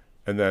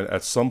 and then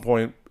at some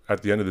point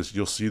at the end of this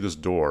you'll see this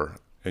door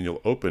and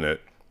you'll open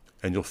it,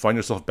 and you'll find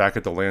yourself back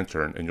at the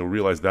lantern, and you'll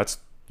realize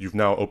you've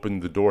now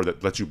opened the door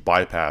that lets you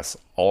bypass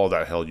all of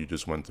that hell you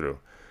just went through.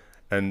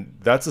 And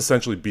that's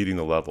essentially beating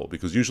the level,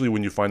 because usually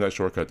when you find that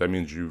shortcut, that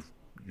means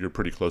you're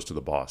pretty close to the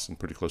boss and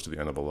pretty close to the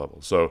end of a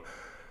level. So,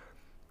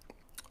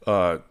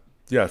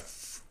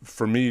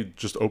 for me,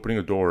 just opening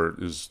a door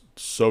is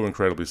so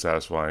incredibly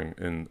satisfying.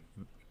 And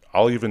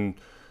I'll even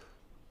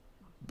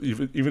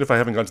if I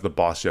haven't gotten to the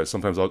boss yet,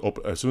 sometimes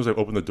as soon as I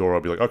open the door,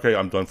 I'll be like, okay,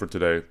 I'm done for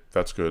today.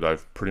 That's good.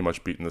 I've pretty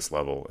much beaten this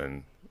level,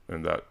 and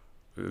that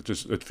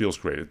it feels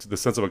great. The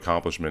sense of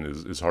accomplishment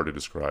is hard to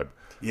describe.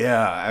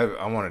 Yeah,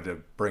 I wanted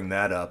to bring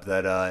that up.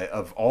 That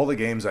of all the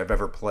games I've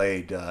ever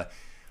played,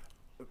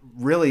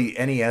 really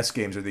NES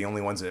games are the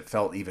only ones that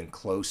felt even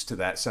close to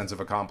that sense of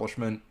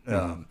accomplishment.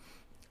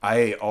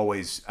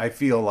 I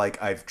feel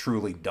like I've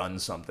truly done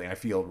something. I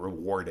feel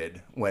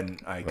rewarded when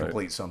I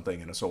complete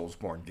something in a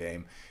Soulsborne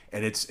game,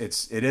 and it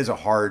is a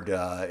hard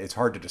it's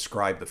hard to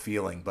describe the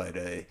feeling, but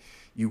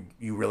you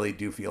really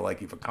do feel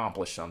like you've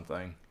accomplished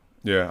something.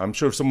 Yeah, I'm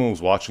sure if someone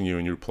was watching you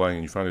and you're playing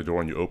and you find a door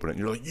and you open it and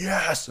you're like,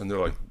 yes, and they're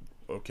like,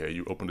 okay,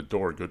 you opened a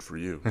door, good for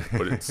you.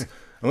 But it's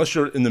unless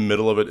you're in the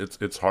middle of it,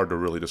 it's hard to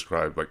really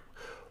describe like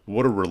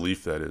what a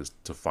relief that is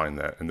to find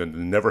that, and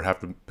then never have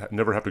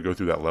to go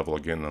through that level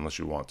again unless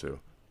you want to.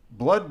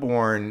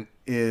 Bloodborne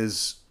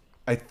is,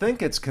 I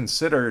think it's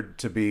considered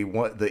to be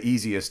the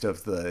easiest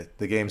of the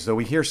games, though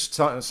we hear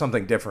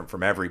something different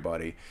from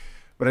everybody.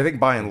 But I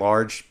think by and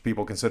large,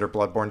 people consider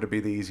Bloodborne to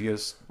be the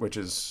easiest, which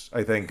is,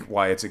 I think,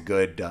 why it's a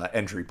good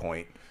entry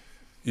point.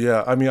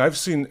 Yeah, I mean, I've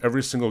seen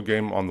every single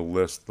game on the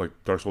list, like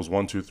Dark Souls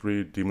 1, 2,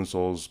 3, Demon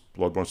Souls,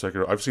 Bloodborne,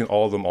 Sekiro. I've seen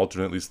all of them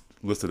alternately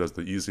listed as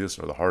the easiest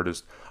or the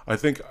hardest.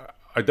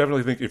 I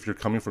definitely think if you're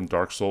coming from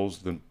Dark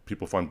Souls, then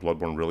people find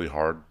Bloodborne really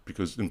hard,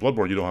 because in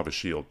Bloodborne you don't have a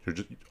shield.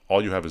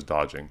 All you have is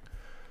dodging.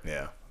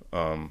 Yeah.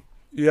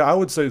 Yeah, I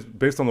would say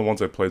based on the ones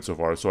I played so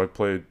far. So I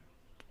played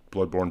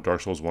Bloodborne,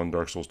 Dark Souls 1,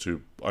 Dark Souls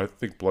 2. I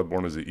think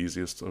Bloodborne is the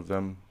easiest of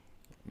them.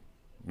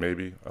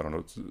 Maybe. I don't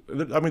know.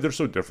 I mean, they're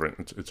so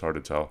different. It's hard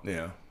to tell.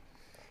 Yeah.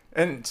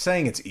 And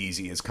saying it's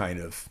easy is kind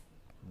of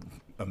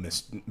a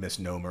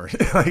misnomer.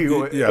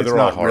 Yeah, they're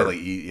all hard. Really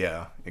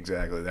yeah,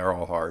 exactly. They're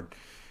all hard.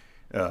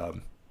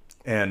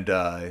 And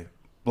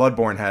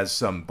Bloodborne has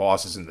some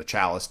bosses in the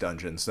Chalice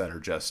dungeons that are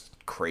just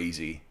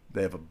crazy.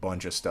 They have a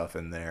bunch of stuff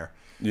in there.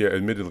 Yeah,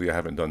 admittedly, I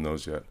haven't done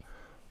those yet.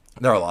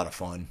 They're a lot of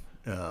fun.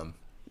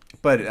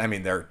 But, I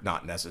mean, they're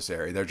not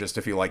necessary. They're just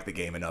if you like the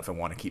game enough and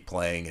want to keep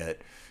playing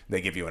it,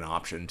 they give you an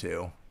option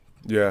to.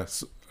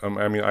 Yes.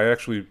 I mean, I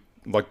actually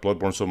like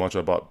Bloodborne so much,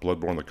 I bought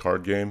Bloodborne, the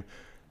card game.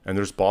 And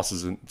there's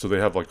bosses so they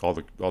have like all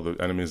the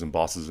enemies and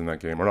bosses in that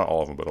game, or not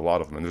all of them, but a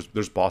lot of them. And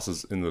there's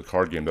bosses in the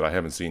card game that I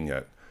haven't seen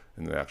yet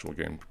in the actual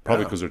game,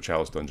 probably because they're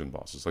Chalice dungeon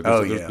bosses. Like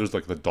there's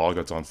like the dog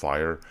that's on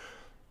fire.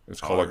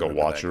 It's called like a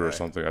Watcher or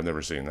something. I've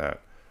never seen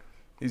that.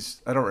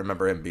 I don't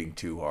remember him being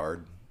too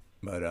hard,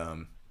 but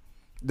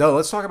no.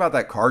 Let's talk about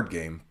that card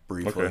game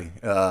briefly.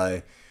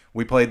 Okay.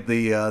 We played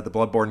the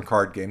Bloodborne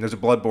card game. There's a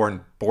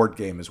Bloodborne board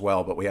game as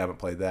well, but we haven't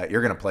played that.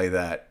 You're gonna play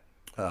that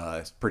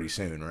pretty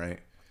soon, right?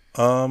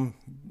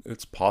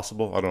 It's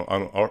possible. I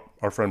don't.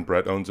 Our friend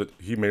Brett owns it.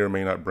 He may or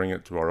may not bring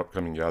it to our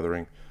upcoming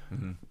gathering.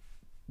 Mm-hmm.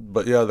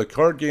 But yeah, the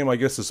card game, I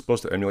guess, is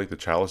supposed to emulate the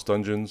Chalice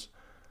dungeons.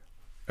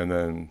 And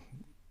then,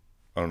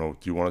 I don't know.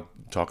 Do you want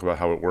to talk about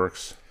how it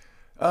works?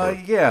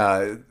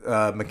 Yeah.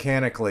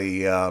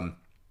 Mechanically,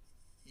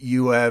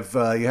 you have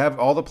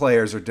all the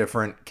players are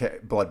different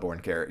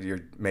Bloodborne character. Your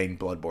main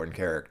Bloodborne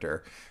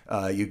character.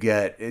 You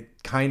get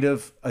it kind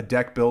of a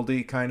deck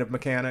buildy kind of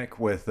mechanic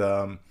with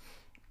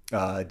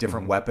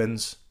different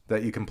weapons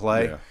that you can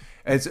play. Yeah.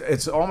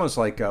 It's almost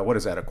like what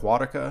is that,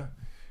 Aquatica?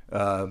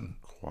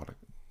 Aquatic.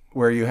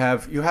 Where you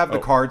have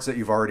the cards that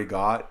you've already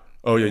got.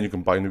 Oh yeah, and you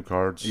can buy new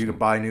cards. You can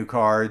buy new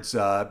cards,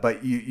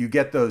 but you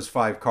get those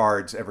 5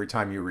 cards every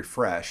time you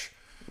refresh,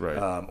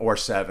 right? Or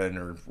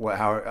 7,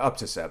 or up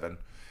to 7,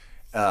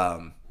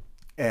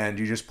 and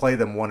you just play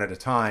them one at a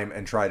time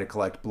and try to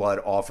collect blood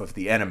off of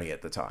the enemy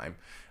at the time.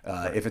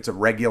 Right. If it's a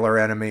regular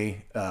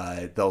enemy,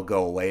 they'll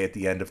go away at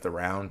the end of the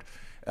round.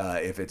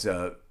 If it's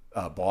a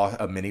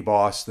mini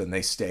boss, then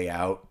they stay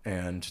out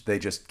and they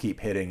just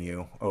keep hitting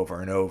you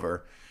over and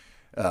over.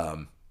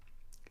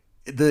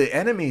 The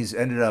enemies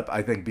ended up,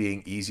 I think,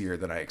 being easier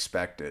than I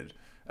expected.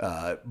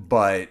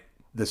 But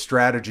the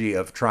strategy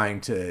of trying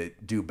to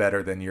do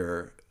better than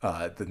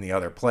than the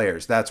other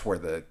players, that's where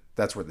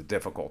the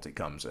difficulty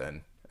comes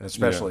in.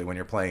 Especially when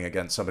you're playing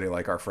against somebody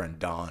like our friend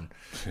Don,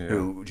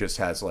 who just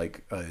has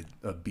like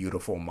a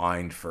beautiful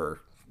mind for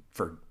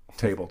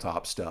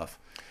tabletop stuff.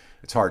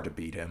 It's hard to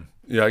beat him.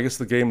 Yeah, I guess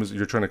the game is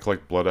you're trying to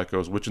collect blood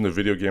echoes, which in the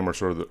video game are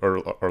sort of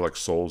are like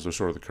souls. They're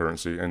sort of the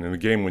currency. And in the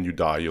game, when you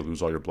die, you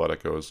lose all your blood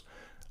echoes.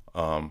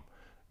 Or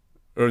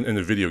in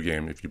the video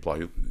game, if you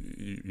die,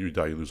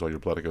 you lose all your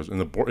blood echoes. In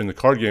the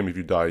card game, if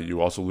you die, you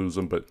also lose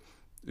them. But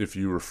if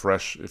you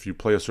refresh, if you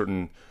play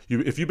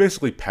if you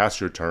basically pass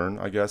your turn,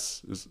 I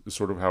guess is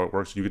sort of how it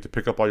works. You get to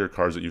pick up all your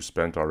cards that you've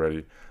spent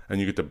already,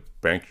 and you get to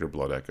bank your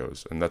blood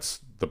echoes. And that's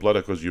the blood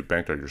echoes you've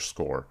banked are your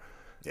score.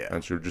 Yeah.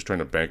 And so you're just trying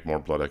to bank more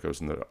blood echoes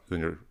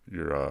than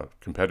your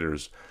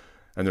competitors.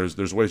 And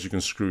there's ways you can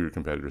screw your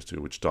competitors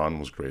too, which Don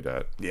was great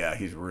at. Yeah,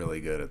 he's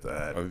really good at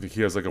that. I think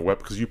he has like a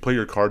weapon, because you play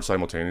your cards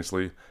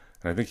simultaneously.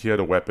 And I think he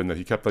had a weapon that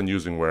he kept on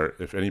using where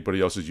if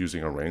anybody else is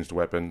using a ranged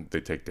weapon, they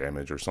take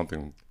damage or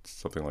something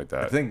like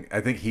that.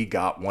 I think he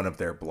got one of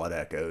their blood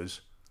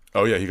echoes.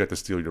 Oh yeah, he got to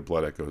steal your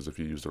blood echoes if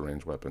you used a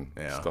ranged weapon.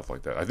 Yeah. Stuff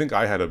like that. I think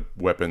I had a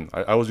weapon.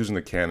 I was using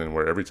the cannon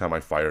where every time I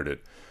fired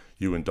it,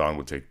 you and Don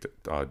would take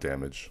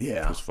damage.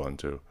 Yeah. Which was fun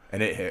too.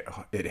 And it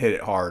hit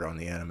it hard on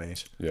the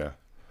enemies. Yeah.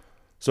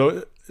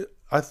 So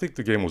I think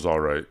the game was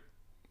all right.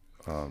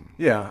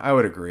 Yeah, I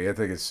would agree. I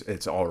think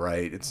it's all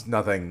right. It's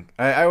nothing.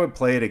 I would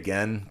play it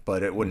again,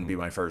 but it wouldn't be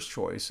my first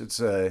choice. It's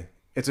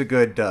a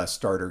good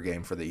starter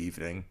game for the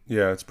evening.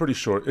 Yeah, it's pretty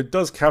short. It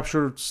does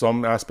capture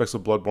some aspects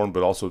of Bloodborne,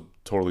 but also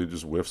totally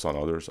just whiffs on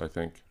others, I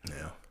think.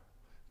 Yeah.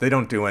 They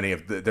don't do any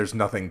of there's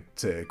nothing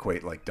to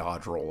equate like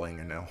dodge rolling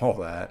and all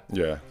that.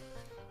 Yeah.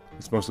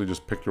 It's mostly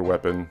just pick your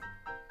weapon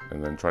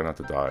and then try not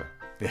to die.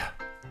 Yeah.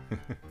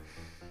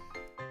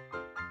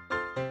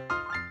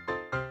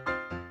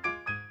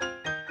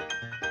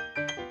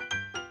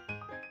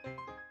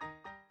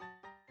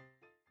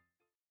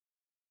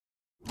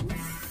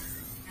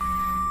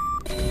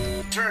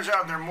 Turns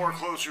out they're more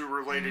closely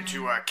related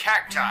to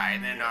cacti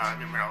than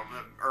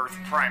the Earth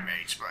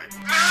primates, but...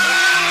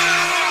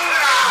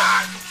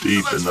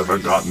 Deep in the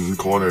forgotten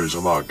corners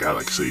of our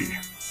galaxy,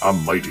 a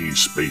mighty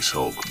space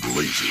hulk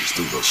blazes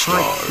through the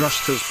stars.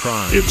 Thrusters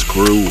Prime. Its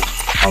crew,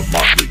 a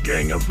motley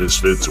gang of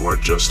misfits who are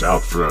just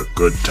out for a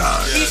good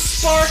time. He's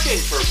sparking,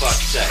 for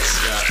fuck's sake.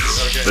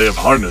 Okay. They have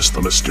harnessed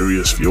the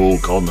mysterious fuel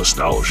called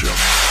nostalgia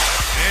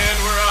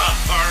And we're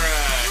off, alright.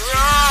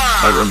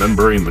 by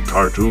remembering the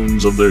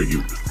cartoons of their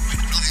youth.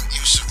 Brilliant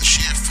use of the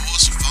sheer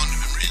force of fond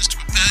memories to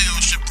propel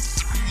your ship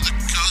through the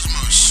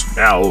cosmos.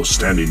 Now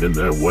standing in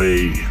their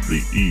way,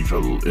 the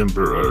evil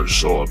Emperor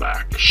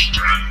Zorback. Stand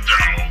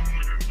down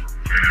and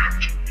prepare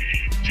to be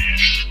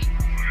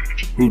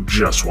destroyed. Who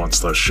just wants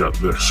to shut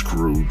this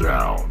crew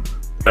down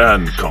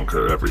and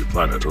conquer every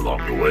planet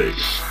along the way.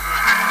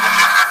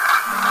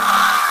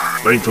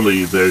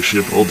 Thankfully, their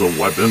ship holds a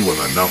weapon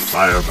with enough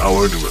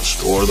firepower to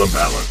restore the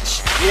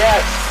balance.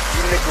 Yes,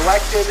 you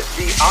neglected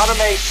the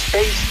anime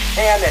space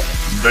cannon.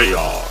 They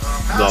are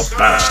the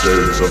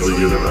bastards of the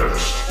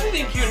universe. I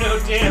think you know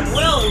damn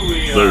well who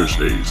we are.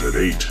 Thursdays at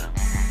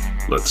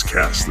 8. Let's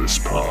cast this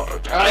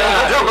pod.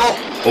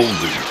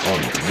 Only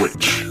on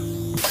Twitch.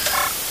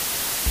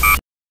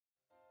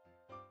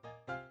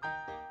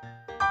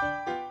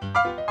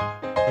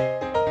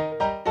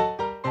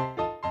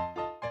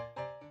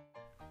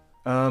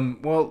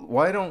 Well,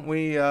 why don't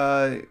we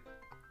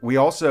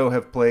also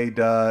have played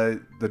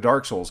the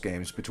Dark Souls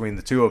games between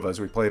the two of us.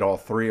 We played all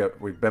three.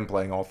 We've been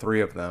playing all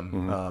three of them.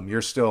 Mm-hmm.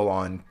 You're still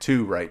on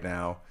 2 right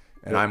now,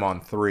 and I'm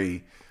on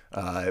 3.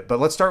 But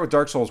let's start with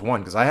Dark Souls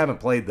 1 because I haven't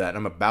played that. And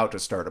I'm about to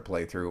start a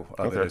playthrough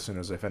of it as soon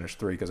as I finish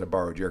 3 because I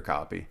borrowed your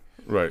copy.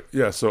 Right.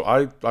 Yeah. So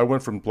I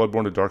went from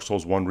Bloodborne to Dark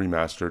Souls 1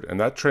 remastered, and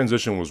that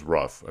transition was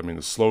rough. I mean,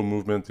 the slow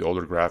movement, the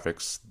older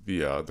graphics,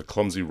 the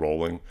clumsy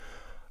rolling.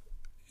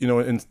 You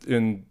know,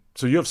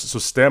 so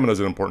stamina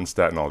is an important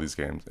stat in all these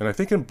games, and I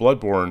think in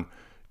Bloodborne,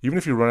 even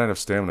if you run out of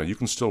stamina, you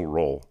can still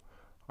roll.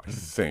 I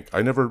think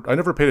I never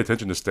paid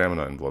attention to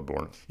stamina in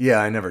Bloodborne. Yeah,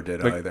 I never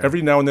did either.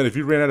 Every now and then, if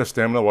you ran out of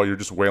stamina while you're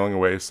just wailing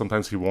away,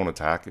 sometimes he won't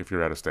attack if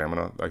you're out of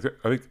stamina. I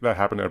think that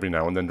happened every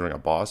now and then during a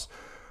boss.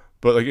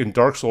 But like in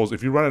Dark Souls,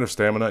 if you run out of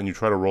stamina and you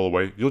try to roll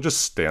away, you'll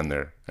just stand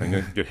there and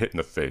then get hit in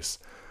the face.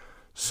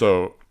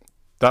 So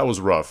that was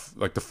rough.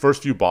 Like the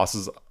first few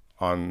bosses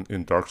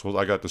in Dark Souls,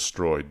 I got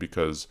destroyed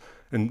because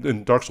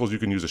in Dark Souls you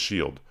can use a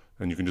shield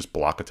and you can just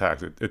block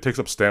attacks. It takes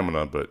up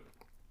stamina, but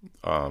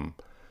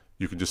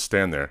you can just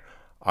stand there.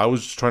 I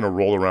was just trying to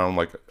roll around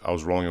like I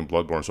was rolling in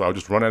Bloodborne, so I would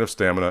just run out of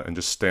stamina and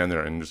just stand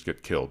there and just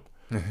get killed.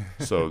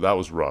 So that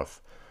was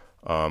rough.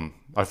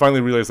 I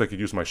finally realized I could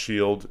use my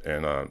shield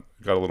and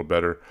got a little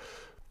better.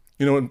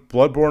 You know, in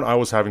Bloodborne, I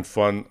was having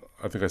fun.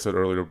 I think I said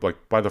earlier,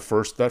 like by that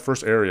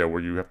first area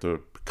where you have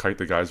to kite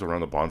the guys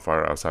around the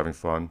bonfire, I was having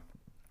fun.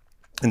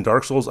 In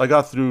Dark Souls, I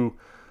got through.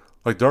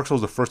 Like Dark Souls,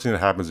 the first thing that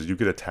happens is you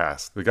get a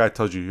task. The guy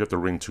tells you have to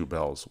ring 2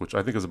 bells, which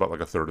I think is about like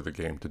a third of the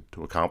game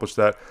to accomplish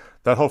that.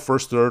 That whole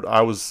first third,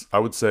 I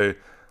would say,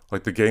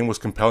 like the game was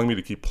compelling me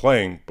to keep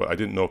playing, but I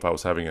didn't know if I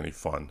was having any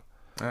fun.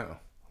 Oh.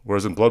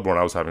 Whereas in Bloodborne,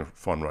 I was having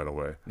fun right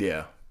away.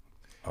 Yeah.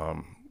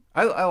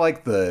 I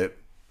like the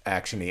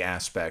action-y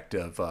aspect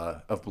of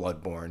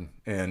Bloodborne,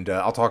 and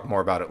I'll talk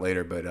more about it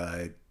later, but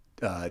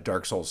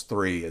Dark Souls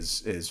 3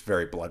 is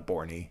very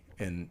Bloodborne-y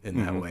in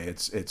that way.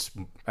 It's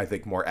I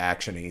think more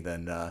action-y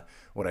than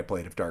what I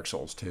played of Dark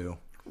Souls 2.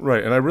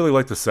 Right, and I really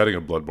like the setting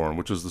of Bloodborne,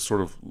 which is the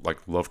sort of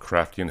like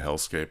Lovecraftian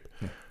hellscape,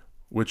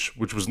 which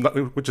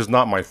is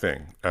not my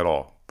thing at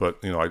all. But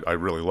you know, I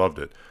really loved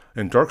it.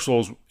 And Dark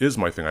Souls is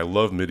my thing. I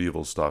love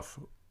medieval stuff,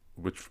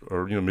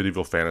 or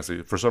medieval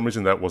fantasy. For some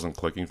reason, that wasn't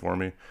clicking for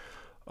me.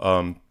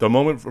 The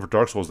moment for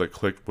Dark Souls that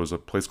clicked was a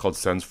place called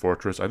Sen's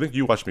Fortress. I think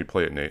you watched me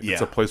play it, Nate. Yeah.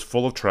 It's a place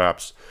full of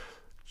traps,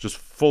 just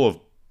full of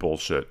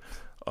bullshit.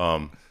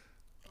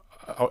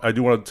 I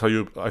do want to tell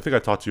you, I think I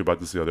talked to you about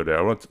this the other day.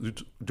 I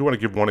do want to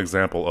give one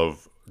example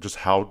of just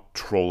how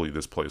trolly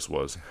this place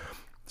was.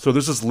 So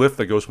there's this lift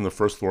that goes from the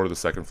first floor to the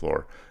second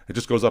floor. It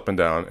just goes up and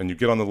down, and you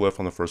get on the lift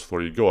on the first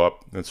floor, you go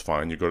up, and it's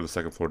fine. You go to the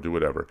second floor, do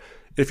whatever.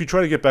 If you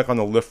try to get back on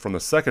the lift from the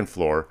second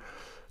floor,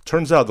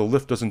 turns out the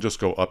lift doesn't just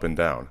go up and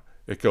down.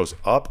 it goes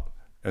up,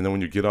 and then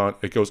when you get on,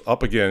 it goes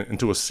up again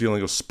into a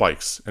ceiling of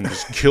spikes and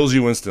just kills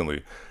you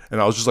instantly.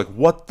 And I was just like,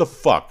 what the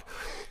fuck?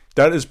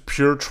 That is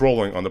pure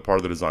trolling on the part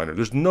of the designer.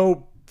 There's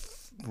no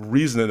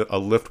reason that a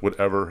lift would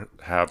ever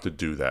have to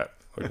do that.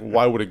 Like,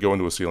 why would it go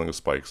into a ceiling of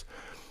spikes?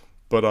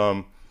 But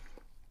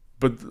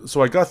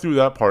so I got through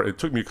that part. It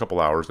took me a couple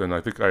hours, and I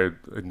think I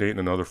had Nate and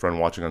another friend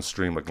watching on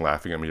stream, like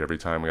laughing at me every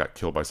time I got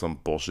killed by some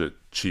bullshit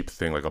cheap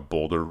thing, like a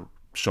boulder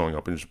showing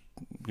up and just,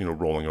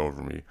 rolling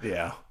over me.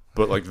 Yeah.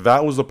 But like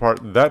that was the part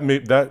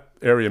that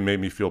area made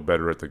me feel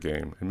better at the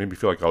game. It made me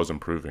feel like I was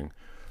improving.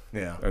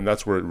 Yeah. And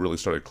that's where it really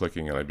started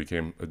clicking, and I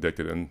became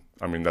addicted. And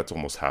I mean, that's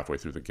almost halfway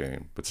through the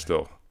game, but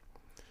still.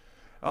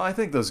 Well, I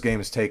think those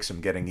games take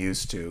some getting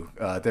used to.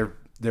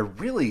 They're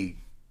really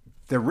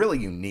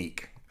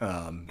unique,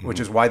 which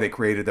is why they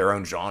created their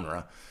own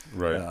genre.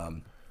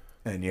 Right.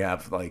 And you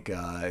have like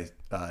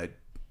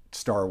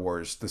Star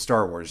Wars, the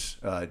Star Wars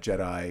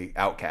Jedi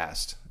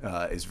Outcast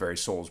is very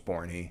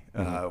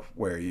Soulsborne-y,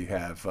 where you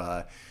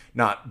have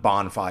not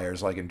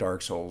bonfires like in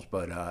Dark Souls,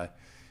 but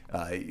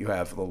you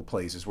have little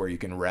places where you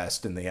can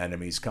rest and the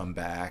enemies come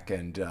back,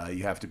 and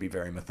you have to be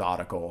very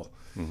methodical,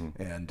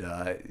 and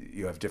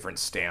you have different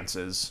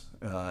stances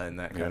and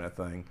that kind of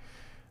thing.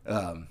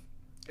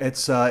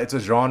 It's a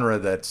genre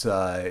that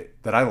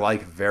I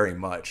like very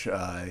much.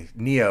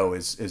 Neo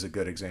is a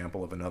good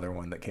example of another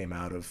one that came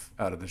out of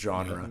the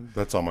genre.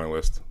 That's on my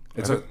list.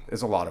 It's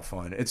a lot of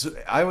fun.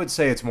 I would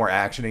say it's more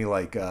actiony,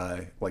 like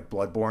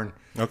Bloodborne.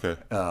 Okay.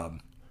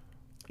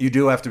 You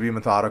do have to be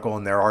methodical,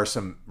 and there are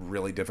some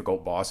really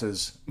difficult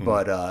bosses.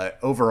 But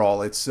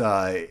overall, it's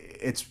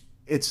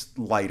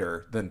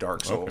lighter than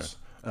Dark Souls.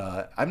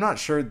 Okay. I'm not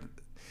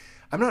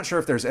sure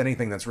if there's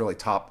anything that's really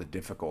topped the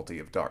difficulty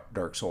of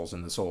Dark Souls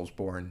in the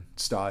Soulsborne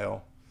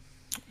style.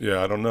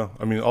 Yeah, I don't know.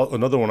 I mean,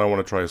 another one I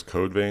want to try is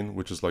Code Vein,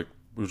 which has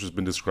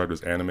been described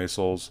as anime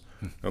Souls.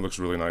 It looks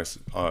really nice.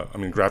 I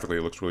mean, graphically,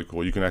 it looks really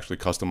cool. You can actually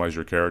customize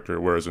your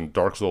character, whereas in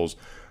Dark Souls,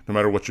 no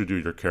matter what you do,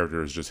 your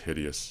character is just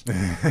hideous.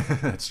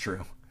 That's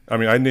true. I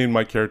mean, I named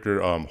my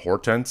character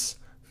Hortense,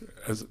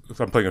 as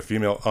I'm playing a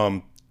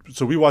female.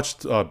 So we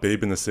watched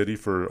Babe in the City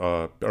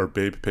or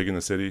Babe Pig in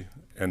the City,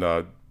 and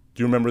do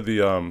you remember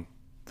the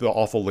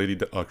awful lady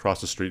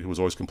across the street who was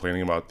always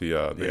complaining about the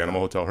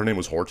animal hotel? Her name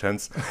was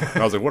Hortense,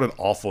 and I was like, what an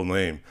awful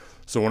name.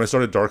 So when I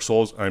started Dark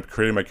Souls, I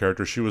created my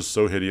character. She was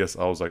so hideous,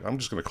 I was like, I'm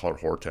just going to call her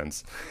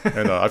Hortense.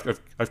 And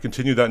I've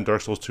continued that in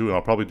Dark Souls 2, and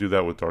I'll probably do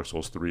that with Dark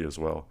Souls 3 as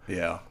well.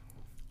 Yeah.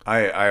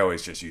 I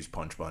always just use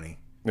Punch Bunny.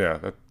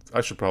 Yeah,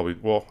 I should probably...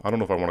 Well, I don't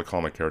know if I want to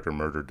call my character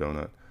Murder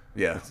Donut.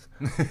 Yeah.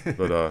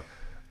 But,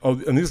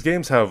 and these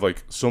games have,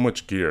 like, so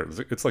much gear.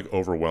 It's like,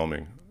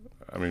 overwhelming.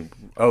 I mean...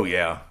 Oh,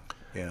 yeah.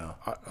 Yeah.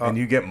 And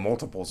you get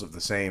multiples of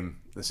the same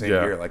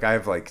gear. Like, I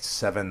have, like,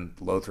 7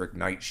 Lothric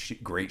Knight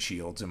Great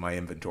Shields in my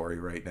inventory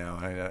right now.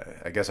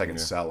 I guess I can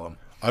sell them.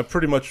 I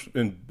pretty much,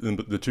 in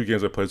the 2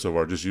 games I played so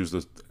far, just used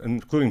this,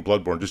 including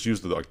Bloodborne, just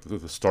used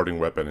the starting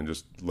weapon and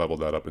just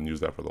leveled that up and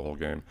used that for the whole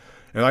game.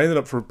 And I ended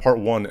up, for part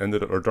 1,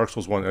 or Dark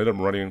Souls 1, ended up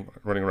running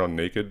around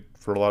naked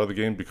for a lot of the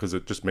game because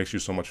it just makes you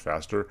so much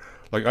faster.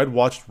 Like, I'd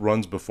watched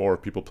runs before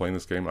of people playing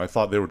this game, and I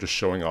thought they were just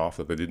showing off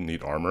that they didn't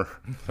need armor.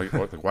 Like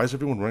why is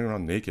everyone running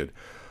around naked?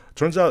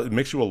 Turns out it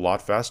makes you a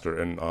lot faster,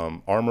 and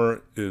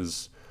armor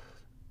is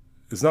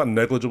not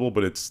negligible,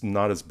 but it's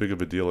not as big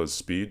of a deal as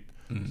speed,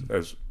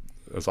 as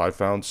I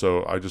found.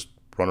 So I just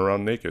run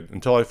around naked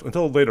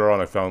until later on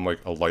I found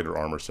like a lighter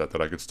armor set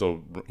that I could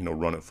still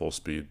run at full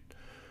speed.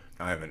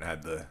 I haven't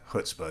had the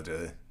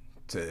chutzpah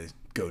to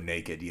go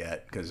naked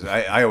yet because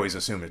I always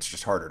assume it's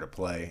just harder to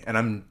play, and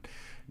I'm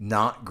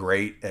not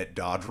great at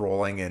dodge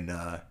rolling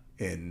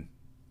in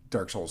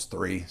Dark Souls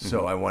 3,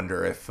 so I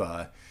wonder if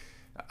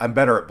I'm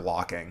better at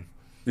blocking.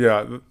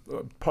 Yeah,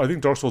 I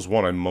think Dark Souls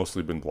 1 I've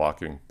mostly been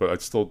blocking, but I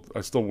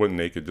still went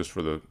naked just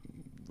for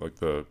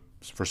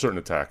for certain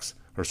attacks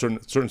or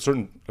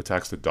certain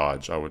attacks to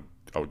dodge. I would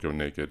go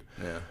naked.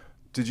 Yeah.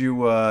 Did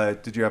you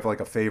have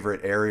like a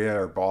favorite area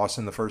or boss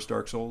in the first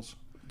Dark Souls?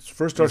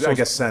 First Dark Souls, I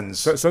guess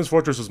Sen's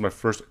Fortress was my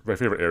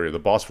favorite area. The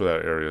boss for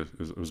that area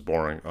was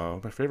boring.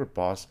 My favorite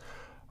boss,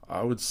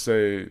 I would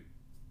say,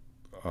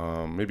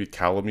 maybe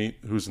Calamite,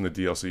 who's in the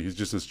DLC. He's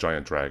just this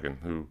giant dragon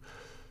who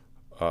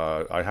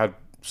I had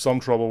some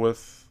trouble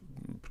with,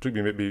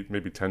 particularly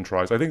maybe 10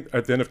 tries. I think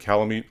at the end of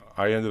Calamite,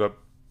 by the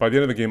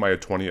end of the game, I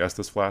had 20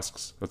 Estus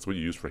flasks. That's what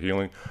you use for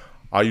healing.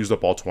 I used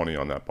up all 20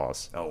 on that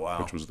boss. Oh,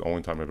 wow. Which was the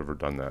only time I've ever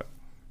done that.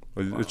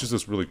 It's just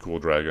this really cool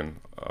dragon.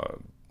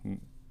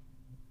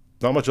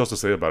 Not much else to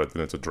say about it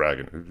than it's a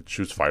dragon. It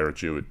shoots fire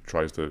at you. It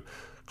tries to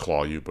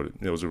claw you, but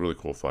it was a really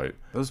cool fight.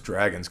 Those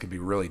dragons can be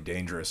really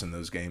dangerous in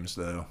those games,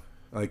 though.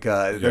 Like,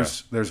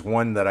 there's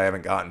one that I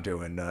haven't gotten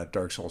to in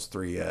Dark Souls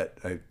 3 yet.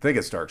 I think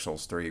it's Dark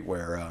Souls 3,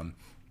 where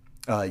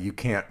you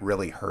can't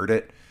really hurt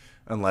it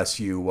unless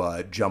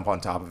you jump on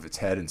top of its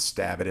head and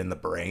stab it in the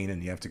brain,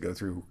 and you have to go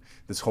through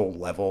this whole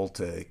level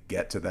to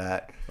get to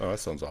that. Oh, that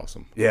sounds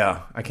awesome.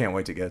 Yeah, I can't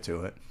wait to get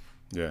to it.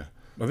 Yeah.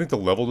 I think the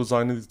level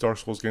design in these Dark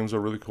Souls games are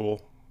really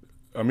cool.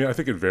 I mean, I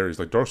think it varies.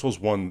 Like Dark Souls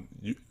 1,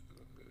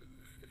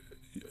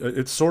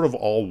 it's sort of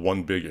all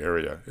one big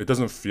area. It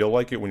doesn't feel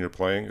like it when you're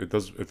playing.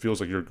 It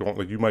feels like you're going,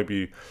 like you're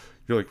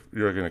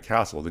like in a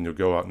castle. Then you'll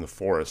go out in the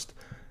forest,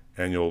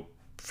 and you'll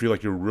feel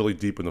like you're really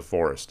deep in the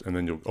forest. And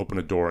then you'll open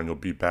a door, and you'll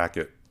be back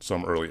at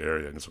some early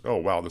area. And it's like, oh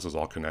wow, this is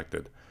all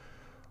connected.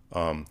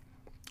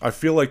 I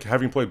feel like,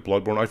 having played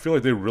Bloodborne, I feel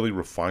like they really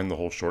refined the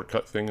whole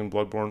shortcut thing in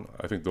Bloodborne.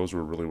 I think those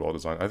were really well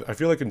designed. I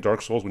feel like in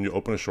Dark Souls, when you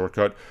open a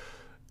shortcut,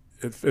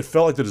 it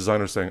felt like the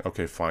designer saying,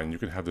 okay, fine, you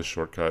can have this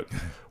shortcut.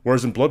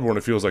 Whereas in Bloodborne,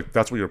 it feels like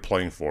that's what you're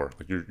playing for.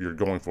 Like you're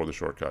going for the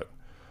shortcut.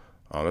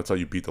 That's how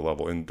you beat the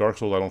level. In Dark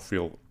Souls, I don't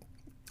feel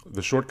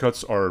the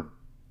shortcuts are,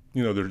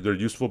 they're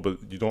useful, but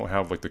you don't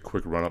have like the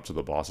quick run up to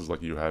the bosses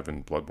like you have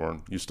in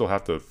Bloodborne. You still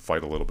have to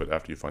fight a little bit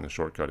after you find the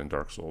shortcut in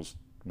Dark Souls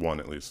 1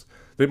 at least.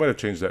 They might have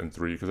changed that in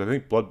 3, because I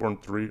think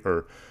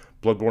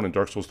Bloodborne and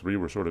Dark Souls 3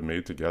 were sort of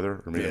made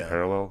together or made in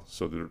parallel.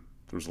 So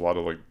there's a lot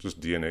of like just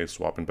DNA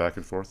swapping back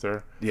and forth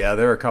there. Yeah,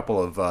 there are a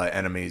couple of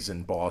enemies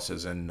and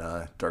bosses in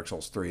Dark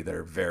Souls 3 that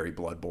are very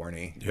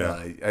Bloodborne-y.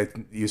 Yeah.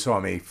 You saw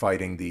me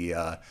fighting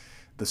the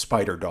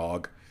spider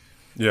dog.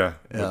 Yeah,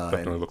 it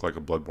definitely looked like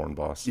a Bloodborne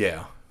boss.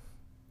 Yeah,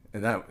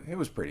 and it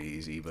was pretty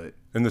easy, but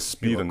and the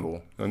speed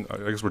cool. And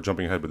I guess we're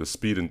jumping ahead, but the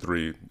speed in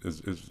 3 is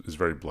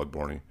very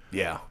Bloodborne-y.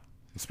 Yeah.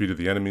 The speed of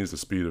the enemies, the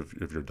speed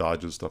of your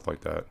dodges, stuff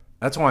like that.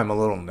 That's why I'm a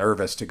little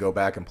nervous to go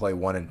back and play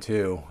 1 and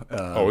 2.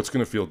 It's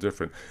going to feel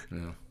different.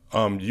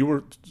 Yeah.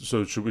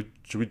 Should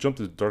we jump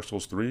to Dark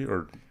Souls 3,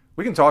 or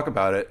we can talk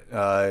about it?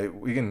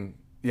 We can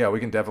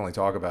definitely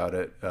talk about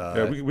it.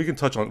 We can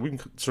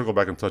circle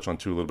back and touch on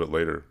 2 a little bit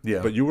later.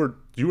 Yeah. But you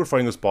were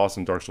fighting this boss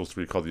in Dark Souls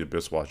 3 called the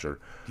Abyss Watcher.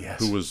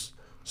 Yes. Who was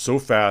so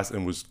fast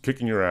and was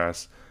kicking your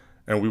ass.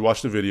 And we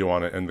watched a video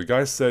on it, and the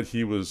guy said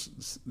he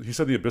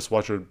said the Abyss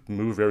Watcher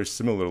moved very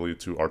similarly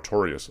to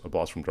Artorias, a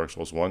boss from Dark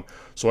Souls 1.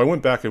 So I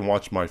went back and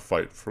watched my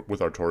fight with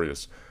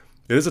Artorias.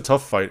 It is a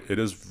tough fight. It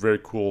is a very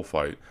cool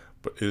fight,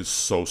 but it is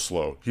so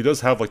slow. He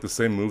does have like the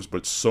same moves, but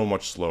it's so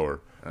much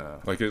slower.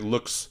 Like it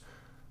looks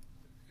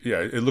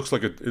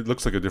like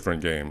a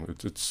different game.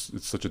 It's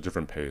such a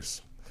different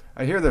pace.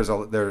 I hear there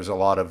are a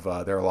lot of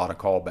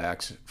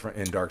callbacks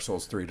in Dark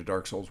Souls 3 to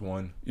Dark Souls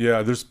 1.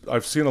 Yeah,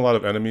 I've seen a lot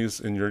of enemies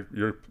in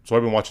your. So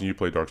I've been watching you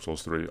play Dark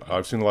Souls 3.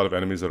 I've seen a lot of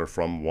enemies that are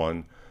from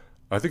 1.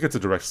 I think it's a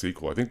direct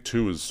sequel. I think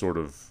 2 is sort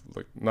of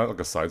like not like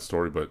a side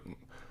story, but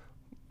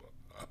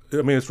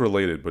I mean it's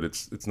related, but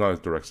it's not a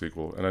direct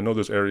sequel. And I know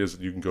there's areas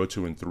that you can go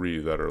to in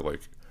 3 that are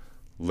like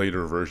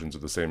later versions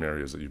of the same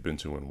areas that you've been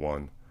to in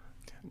 1.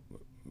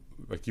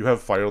 Like you have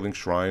Firelink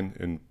Shrine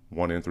in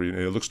 1 and 3, and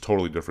it looks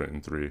totally different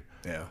in 3.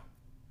 Yeah.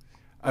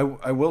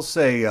 I will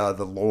say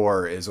the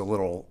lore is a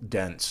little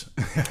dense.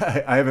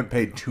 I haven't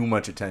paid too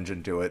much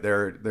attention to it.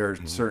 There are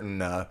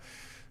certain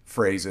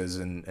phrases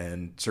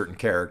and certain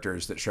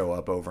characters that show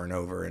up over and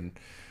over, and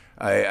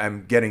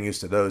I'm getting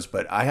used to those,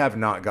 but I have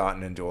not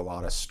gotten into a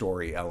lot of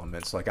story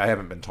elements. Like I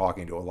haven't been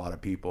talking to a lot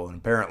of people, and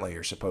apparently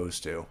you're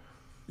supposed to.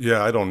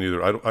 Yeah, I don't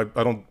either.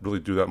 I don't really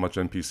do that much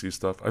NPC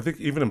stuff. I think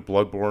even in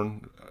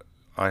Bloodborne,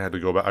 I had to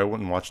go back. I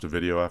went and watched a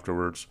video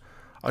afterwards.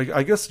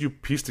 I guess you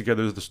piece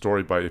together the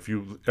story by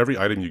every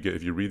item you get,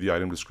 if you read the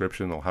item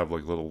description, they'll have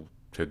like little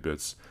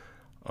tidbits.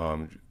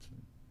 All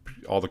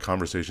the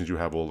conversations you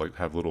have will like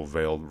have little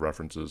veiled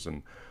references,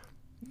 and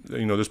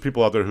there's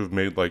people out there who've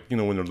made like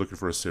when they're looking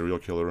for a serial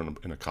killer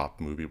in a cop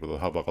movie, where they'll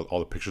have like, all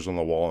the pictures on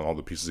the wall and all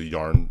the pieces of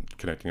yarn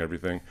connecting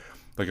everything.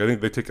 Like I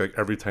think they take like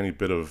every tiny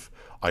bit of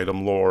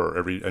item lore or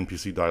every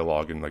NPC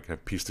dialogue and like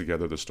have pieced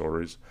together the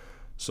stories.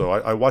 So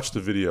I watched the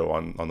video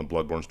on the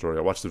Bloodborne story.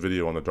 I watched the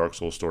video on the Dark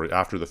Souls story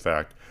after the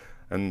fact,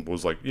 and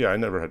was like, yeah, I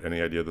never had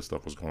any idea this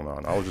stuff was going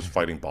on. I was just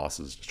fighting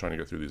bosses, just trying to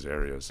get through these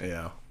areas.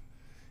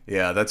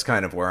 Yeah, that's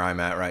kind of where I'm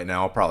at right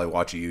now. I'll probably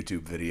watch a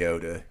YouTube video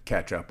to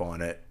catch up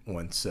on it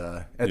once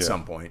at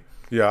some point.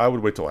 Yeah, I would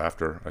wait till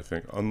after, I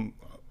think,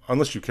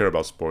 unless you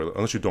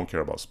don't care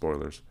about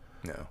spoilers.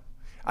 No.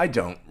 I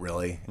don't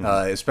really,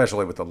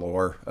 especially with the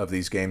lore of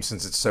these games,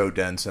 since it's so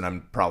dense, and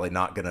I'm probably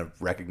not going to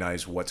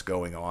recognize what's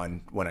going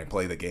on when I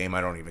play the game.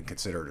 I don't even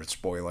consider it a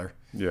spoiler.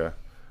 Yeah.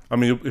 I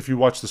mean, if you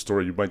watch the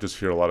story, you might just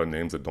hear a lot of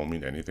names that don't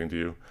mean anything to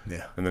you.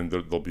 Yeah. And then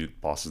there'll be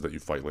bosses that you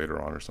fight later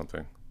on or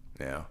something.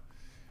 Yeah.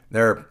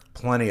 There are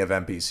plenty of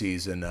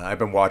NPCs, and I've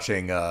been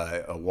watching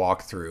a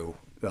walkthrough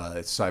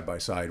side by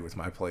side with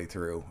my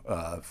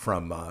playthrough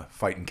from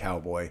Fighting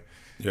Cowboy.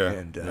 Yeah.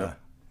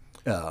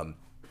 And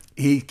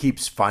he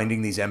keeps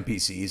finding these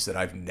NPCs that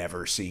I've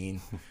never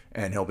seen,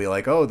 and he'll be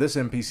like, oh, this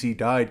NPC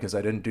died because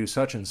I didn't do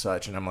such and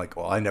such, and I'm like,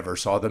 well, I never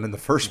saw them in the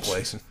first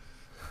place.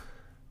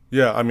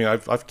 Yeah, I mean,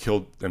 I've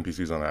killed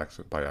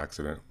NPCs by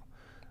accident.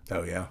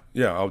 Oh, yeah?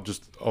 Yeah,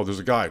 there's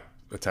a guy,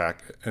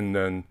 attack, and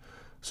then,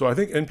 so I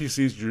think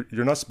NPCs,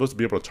 you're not supposed to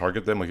be able to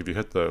target them. Like if you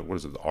hit the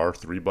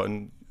R3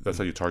 button, that's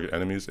how you target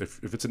enemies.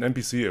 If it's an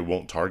NPC, it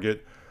won't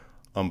target.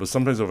 But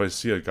sometimes if I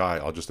see a guy,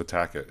 I'll just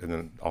attack it, and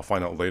then I'll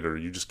find out later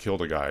you just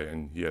killed a guy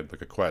and he had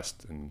like a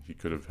quest and he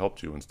could have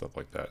helped you and stuff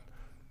like that.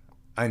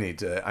 I need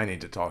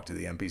to talk to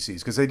the NPCs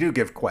because they do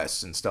give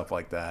quests and stuff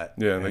like that.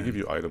 Yeah, and they give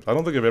you items. I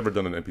don't think I've ever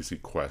done an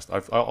NPC quest.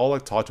 I'll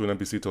like talk to an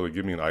NPC till they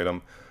give me an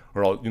item,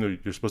 or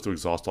you're supposed to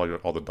exhaust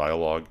all the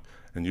dialogue,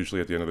 and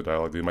usually at the end of the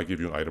dialogue they might give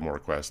you an item or a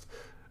quest.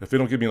 If they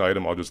don't give me an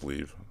item, I'll just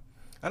leave.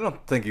 I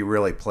don't think you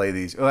really play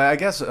these. Well, I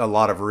guess a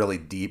lot of really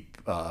deep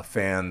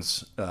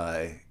fans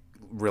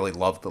really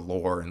love the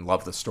lore and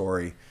love the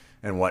story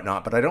and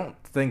whatnot, but I don't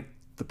think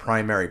the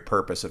primary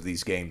purpose of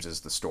these games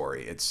is the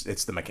story.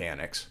 It's the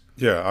mechanics.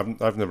 Yeah,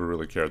 I've never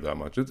really cared that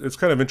much. It's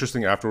kind of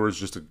interesting afterwards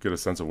just to get a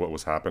sense of what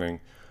was happening,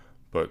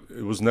 but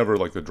it was never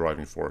like the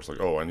driving force. Like,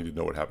 oh, I need to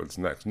know what happens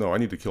next. No, I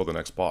need to kill the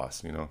next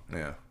boss.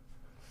 Yeah.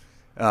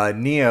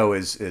 Neo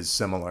is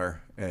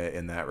similar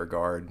in that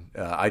regard.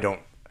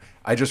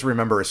 I just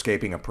remember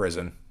escaping a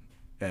prison,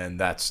 and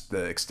that's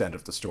the extent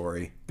of the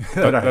story.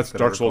 That's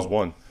Dark Souls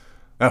 1.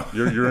 Oh.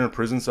 You're in a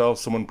prison cell,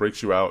 someone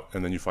breaks you out,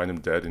 and then you find him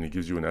dead, and he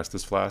gives you an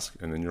Estus flask,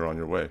 and then you're on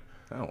your way.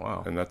 Oh,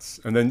 wow. And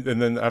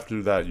then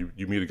after that,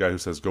 you meet a guy who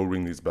says, go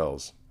ring these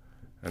bells.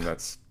 And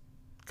that's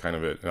kind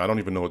of it. And I don't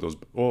even know what those...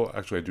 Well,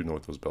 actually, I do know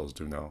what those bells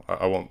do now.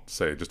 I won't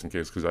say it just in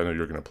case, because I know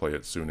you're going to play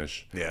it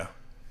soonish. Yeah.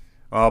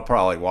 I'll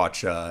probably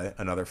watch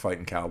another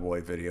Fighting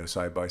Cowboy video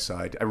side by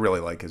side. I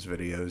really like his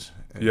videos.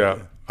 And, yeah,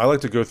 I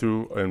like to go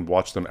through and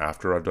watch them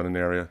after I've done an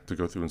area to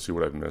go through and see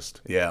what I've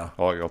missed. Yeah.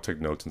 I'll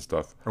take notes and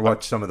stuff. Or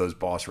watch some of those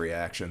boss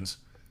reactions.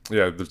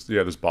 Yeah,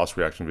 there's boss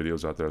reaction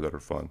videos out there that are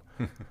fun.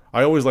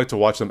 I always like to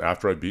watch them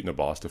after I've beaten a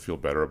boss to feel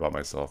better about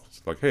myself.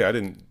 It's like, hey, I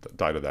didn't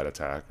die to that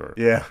attack.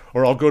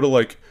 Or I'll go to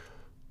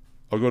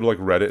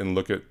Reddit and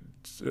look at...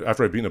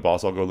 After I've beaten a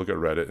boss, I'll go look at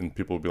Reddit, and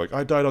people will be like,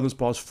 I died on this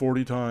boss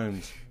 40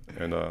 times.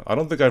 And I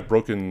don't think I've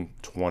broken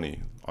 20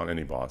 on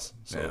any boss.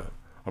 So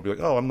I'll be like,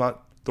 oh, I'm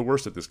not the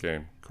worst at this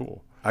game.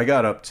 Cool. I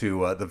got up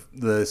to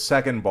the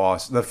second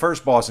boss. The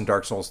first boss in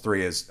Dark Souls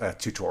 3 is a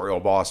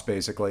tutorial boss,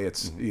 basically.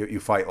 It's you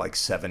fight like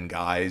 7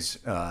 guys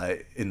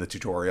in the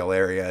tutorial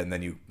area, and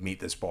then you meet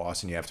this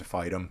boss, and you have to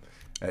fight him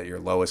at your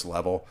lowest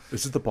level.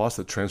 Is it the boss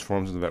that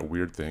transforms into that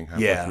weird thing?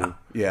 Yeah,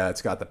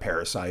 it's got the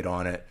parasite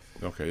on it.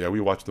 Okay, yeah, we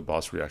watched the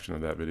boss reaction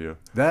of that video.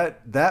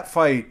 That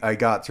fight I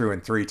got through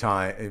in 3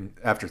 times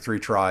after 3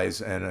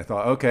 tries, and I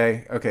thought,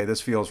 okay, this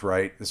feels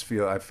right.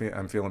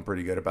 I'm feeling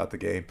pretty good about the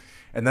game.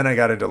 And then I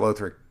got into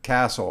Lothric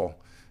Castle,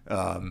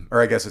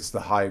 or I guess it's the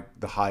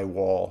high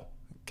wall,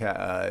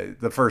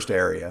 the first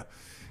area,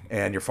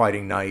 and you're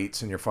fighting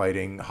knights and you're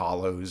fighting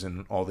hollows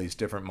and all these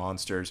different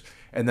monsters.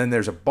 And then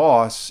there's a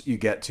boss you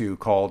get to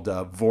called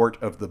Vort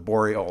of the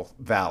Boreal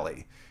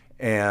Valley,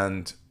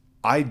 and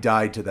I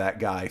died to that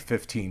guy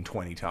 15,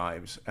 20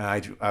 times.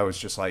 And I was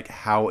just like,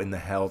 how in the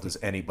hell does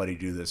anybody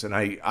do this? And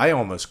I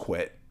almost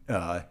quit,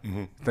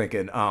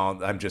 thinking, oh,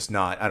 I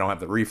don't have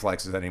the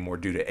reflexes anymore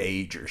due to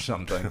age or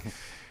something.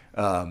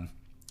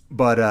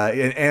 But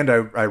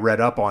I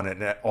read up on it,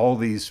 and all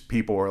these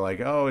people were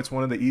like, oh, it's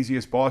one of the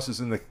easiest bosses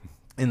in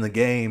the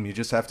game. You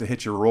just have to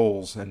hit your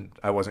rolls. And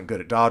I wasn't good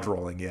at dodge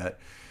rolling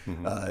yet.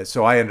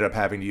 So I ended up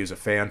having to use a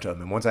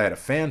phantom. And once I had a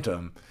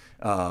phantom,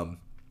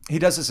 he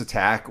does this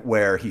attack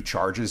where he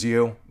charges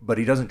you, but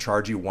he doesn't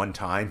charge you one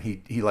time.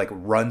 He like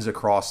runs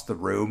across the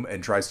room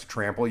and tries to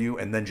trample you,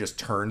 and then just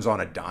turns on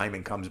a dime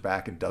and comes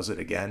back and does it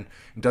again.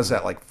 And does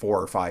that like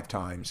 4 or 5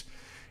 times.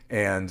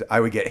 And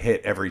I would get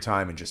hit every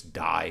time and just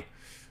die.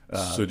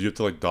 So do you have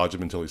to like dodge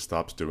him until he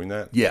stops doing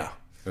that? Yeah.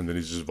 And then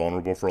he's just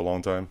vulnerable for a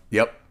long time?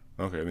 Yep.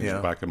 Okay, then you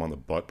just back him on the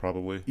butt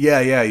probably?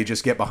 Yeah, you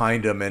just get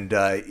behind him, and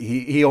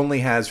he only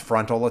has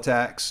frontal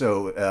attacks,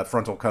 so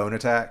frontal cone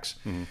attacks.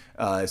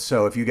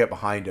 So if you get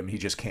behind him, he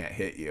just can't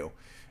hit you.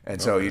 And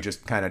so you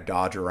just kind of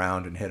dodge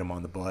around and hit him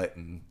on the butt,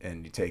 and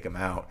you take him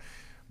out.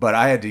 But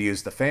I had to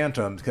use the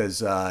Phantom because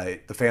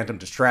the Phantom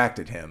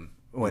distracted him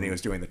when he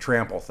was doing the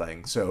trample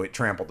thing. So it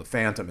trampled the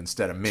Phantom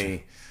instead of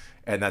me,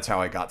 and that's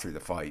how I got through the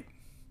fight.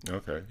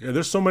 Okay. Yeah,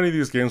 there's so many of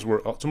these games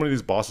so many of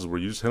these bosses where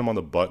you just hit them on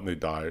the butt and they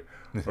die,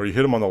 or you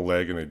hit them on the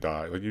leg and they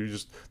die. Like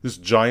this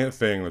giant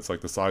thing that's like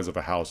the size of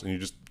a house, and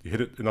you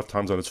hit it enough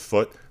times on its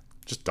foot,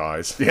 it just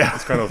dies. Yeah,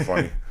 it's kind of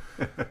funny.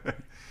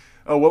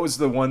 Oh, what was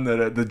the one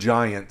that the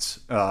giants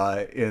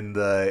in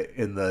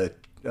the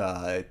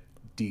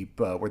deep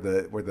where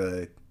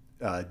the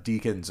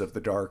deacons of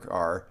the dark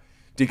are,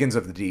 deacons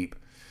of the deep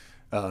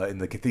in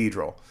the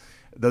cathedral?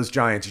 Those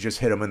giants, you just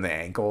hit them in the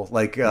ankle,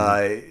 like.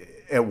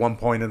 At one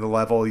point in the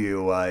level,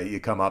 you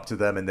come up to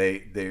them and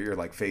you're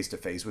like face to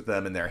face with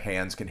them, and their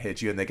hands can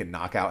hit you and they can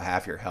knock out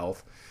half your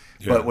health.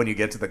 Yeah. But when you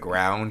get to the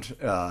ground,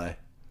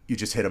 you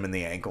just hit them in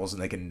the ankles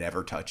and they can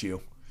never touch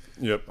you.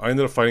 Yep, I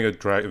ended up fighting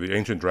the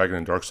ancient dragon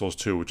in Dark Souls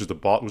 2, which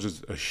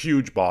is a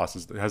huge boss.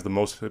 It has the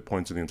most hit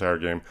points in the entire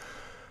game.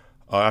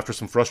 After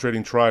some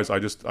frustrating tries, I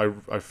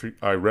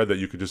read that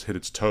you could just hit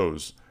its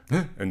toes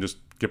and just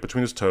get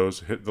between its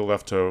toes, hit the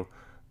left toe,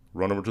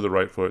 run over to the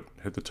right foot,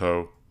 hit the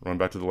toe. Run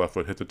back to the left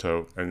foot, hit the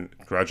toe, and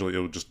gradually it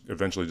will just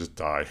eventually just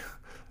die.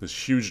 This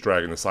huge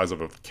dragon the size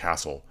of a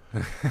castle.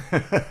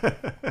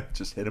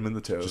 Just hit him in the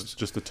toes.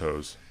 Just the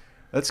toes.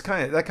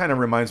 That kind of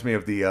reminds me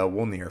of the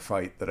Wolnir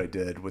fight that I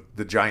did with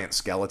the giant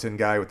skeleton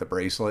guy with the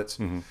bracelets.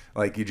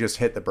 Like you just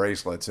hit the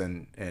bracelets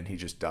and he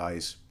just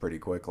dies pretty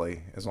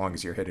quickly as long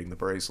as you're hitting the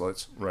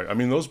bracelets. Right. I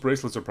mean, those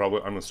bracelets are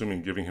probably, I'm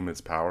assuming, giving him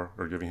its power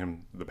or giving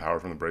him the power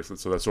from the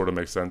bracelets. So that sort of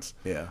makes sense.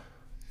 Yeah.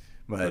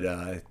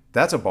 But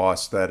that's a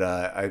boss that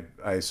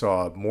I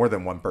saw more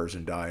than one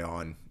person die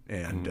on,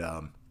 and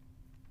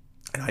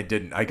I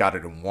didn't. I got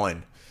it in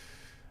one.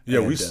 Yeah,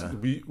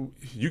 And,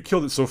 you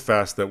killed it so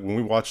fast that when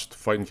we watched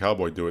Fighting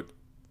Cowboy do it,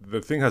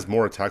 the thing has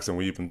more attacks than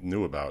we even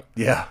knew about.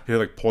 Yeah. He had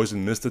like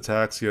poison mist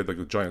attacks. He had like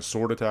the giant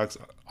sword attacks.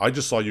 I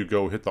just saw you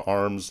go hit the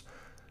arms,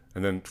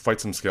 and then fight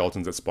some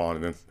skeletons that spawn,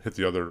 and then hit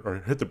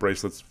the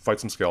bracelets, fight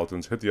some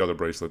skeletons, hit the other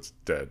bracelets,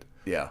 dead.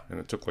 Yeah. And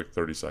it took like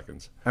 30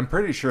 seconds. I'm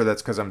pretty sure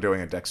that's because I'm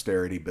doing a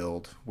dexterity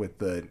build with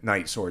the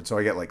Knight Sword, so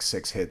I get like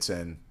 6 hits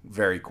in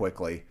very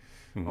quickly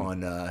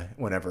on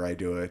whenever I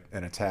do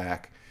an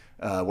attack,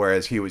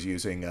 whereas he was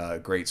using a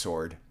Great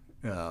Sword,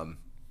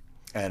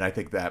 and I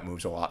think that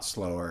moves a lot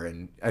slower,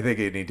 and I think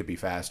you need to be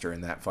faster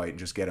in that fight and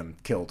just get him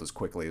killed as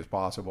quickly as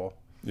possible.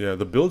 Yeah,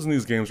 the builds in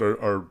these games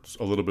are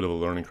a little bit of a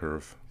learning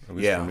curve, at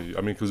least for me.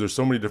 I mean, because there's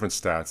so many different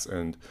stats,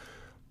 and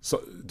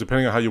so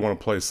depending on how you want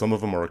to play, some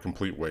of them are a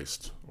complete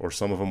waste, or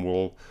some of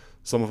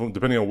them,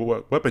 depending on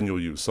what weapon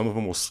you'll use, some of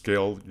them will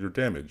scale your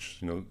damage.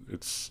 You know,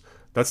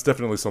 that's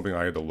definitely something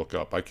I had to look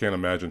up. I can't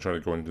imagine trying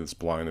to go into this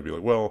blind and be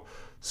like, well,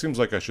 seems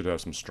like I should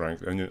have some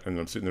strength, and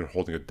I'm sitting there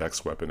holding a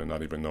dex weapon and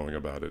not even knowing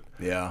about it.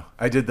 Yeah,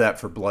 I did that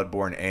for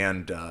Bloodborne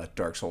and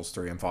Dark Souls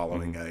 3. I'm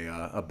following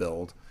a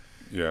build.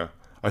 Yeah.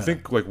 I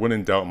think, like, when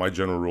in doubt, my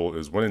general rule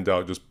is, when in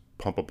doubt, just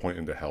pump a point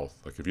into health.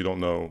 Like, if you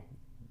don't know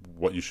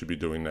what you should be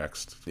doing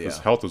next, because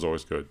health is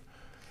always good.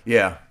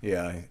 Yeah,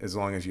 as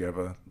long as you have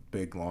a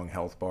big, long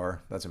health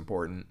bar, that's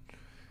important.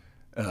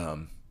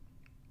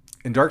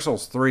 In Dark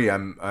Souls 3,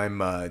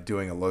 I'm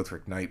doing a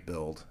Lothric Knight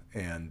build,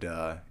 and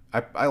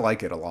I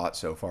like it a lot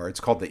so far.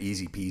 It's called the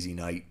Easy Peasy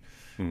Knight,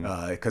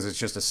 because it's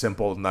just a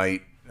simple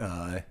knight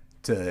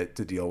to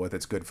deal with.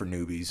 It's good for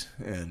newbies,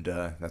 and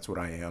that's what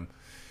I am.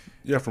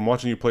 Yeah, from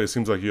watching you play, it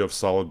seems like you have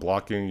solid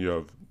blocking.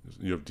 You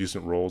have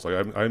decent rolls. Like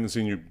I haven't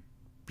seen you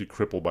be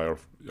crippled by I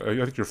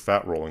think your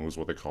fat rolling was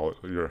what they call it.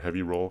 Your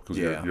heavy roll, because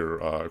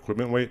your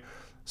equipment weight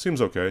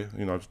seems okay.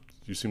 You know,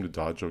 you seem to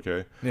dodge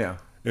okay. Yeah.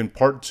 In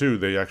part 2,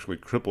 they actually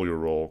cripple your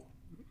roll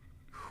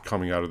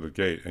coming out of the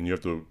gate, and you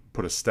have to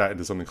put a stat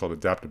into something called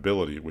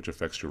adaptability, which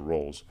affects your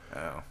rolls.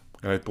 Oh.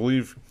 And I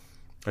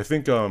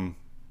think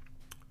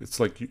it's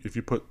like if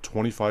you put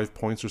 25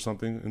 points or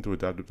something into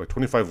like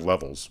 25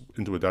 levels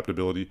into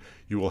adaptability,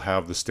 you will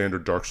have the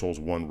standard Dark Souls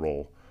 1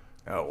 roll.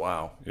 Oh,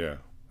 wow. Yeah.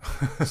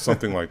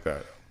 Something like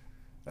that.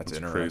 That's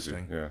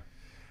interesting. Crazy.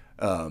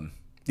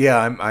 Yeah.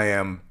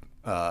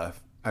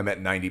 I'm at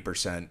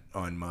 90%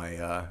 on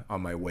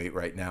my weight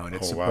right now, and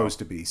it's supposed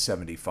to be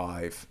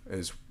 75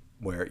 is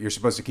where you're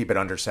supposed to keep it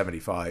under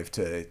 75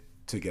 to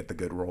get the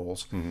good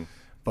rolls.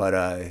 But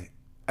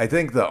I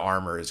think the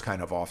armor is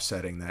kind of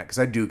offsetting that, because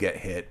I do get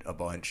hit a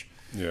bunch.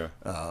 Yeah.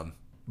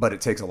 But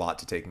it takes a lot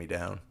to take me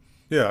down.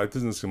 Yeah, it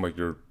doesn't seem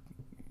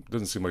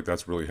like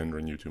that's really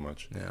hindering you too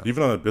much. Yeah.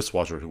 Even on Abyss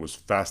Watcher, who was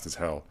fast as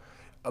hell.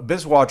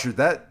 Abyss Watcher,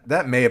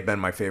 that may have been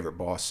my favorite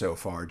boss so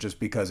far, just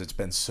because it's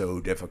been so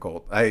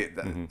difficult. I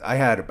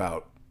had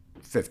about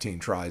 15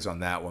 tries on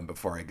that one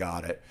before I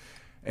got it.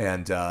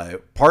 And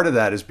part of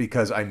that is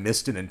because I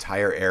missed an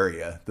entire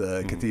area,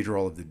 the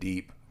Cathedral of the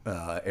Deep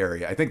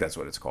area. I think that's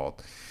what it's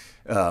called.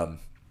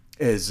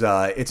 It's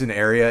an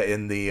area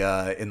in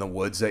the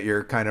woods that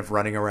you're kind of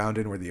running around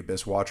in, where the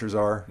Abyss Watchers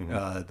are.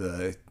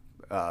 The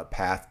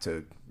path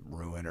to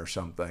ruin or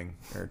something,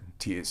 or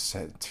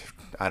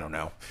I don't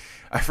know.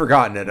 I've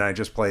forgotten it, and I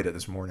just played it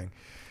this morning.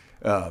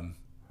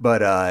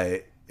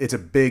 But it's a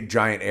big,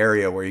 giant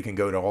area where you can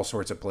go to all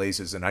sorts of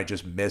places, and I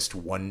just missed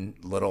one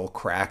little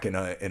crack in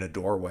a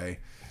doorway.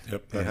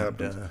 Yep, that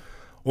happened.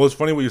 Well, it's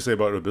funny what you say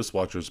about Abyss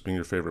Watchers being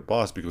your favorite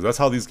boss, because that's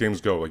how these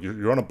games go. Like,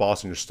 you're on a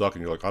boss and you're stuck,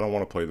 and you're like, I don't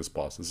want to play this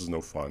boss. This is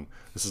no fun.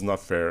 This is not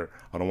fair.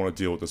 I don't want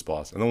to deal with this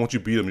boss. And then once you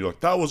beat him, you're like,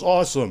 that was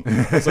awesome.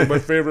 That's like my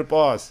favorite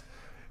boss.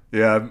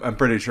 Yeah, I'm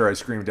pretty sure I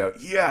screamed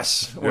out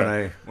yes when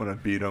I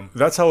beat him.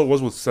 That's how it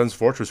was with Sen's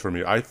Fortress for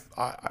me. I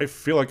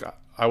feel like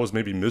I was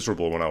maybe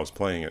miserable when I was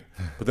playing it,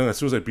 but then as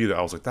soon as I beat it,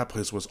 I was like, that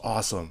place was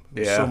awesome.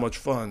 It was so much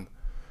fun.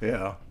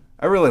 Yeah,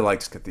 I really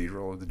liked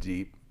Cathedral of the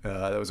Deep.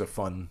 That was a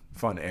fun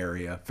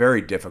area.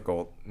 Very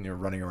difficult. You're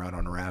running around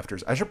on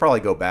rafters. I should probably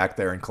go back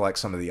there and collect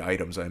some of the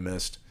items I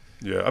missed.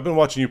 Yeah, I've been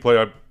watching you play.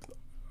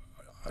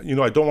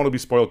 I don't want to be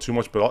spoiled too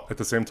much, but at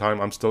the same time,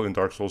 I'm still in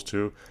Dark Souls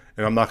 2,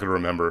 and I'm not going to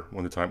remember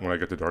when I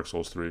get to Dark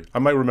Souls 3. I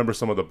might remember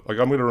some of the, like,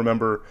 I'm going to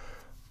remember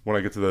when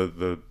I get to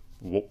the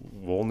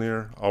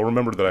Volnir. I'll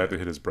remember that I had to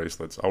hit his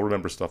bracelets. I'll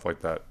remember stuff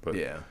like that. But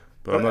yeah.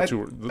 But I'm not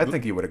too. I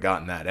think you would have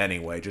gotten that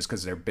anyway, just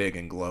because they're big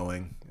and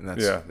glowing, and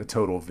that's the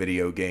total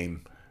video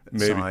game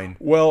sign.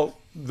 Well,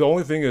 the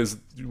only thing is,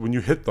 when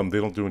you hit them, they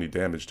don't do any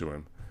damage to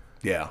him.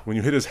 Yeah. When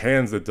you hit his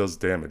hands, that does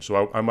damage.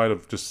 So I might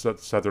have just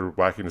sat there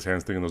whacking his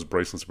hands, thinking those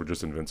bracelets were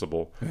just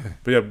invincible.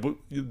 But yeah,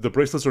 the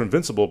bracelets are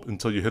invincible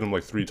until you hit him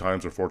like 3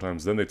 times or 4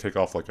 times. Then they take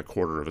off like a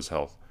quarter of his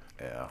health.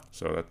 Yeah.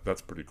 So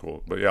that's pretty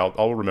cool. But yeah,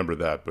 I'll remember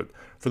that. But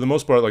for the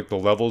most part, like the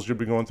levels you'll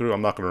be going through,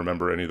 I'm not going to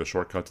remember any of the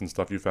shortcuts and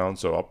stuff you found.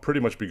 So I'll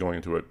pretty much be going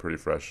into it pretty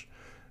fresh.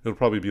 It'll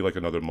probably be like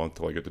another month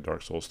till I get to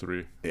Dark Souls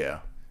 3. Yeah.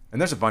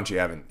 And there's a bunch you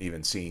haven't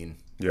even seen.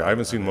 Yeah, I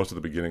haven't seen most of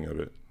the beginning of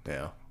it.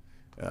 Yeah.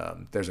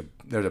 There's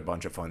a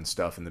bunch of fun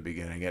stuff in the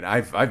beginning, and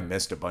I've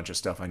missed a bunch of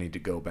stuff I need to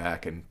go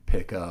back and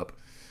pick up,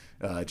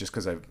 just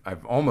because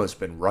I've almost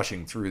been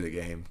rushing through the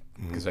game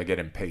because I get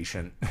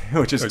impatient,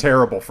 which is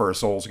terrible for a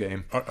Souls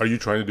game. Are you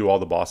trying to do all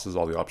the bosses,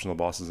 all the optional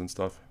bosses and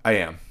stuff? I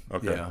am.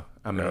 Okay. Yeah,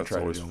 I'm gonna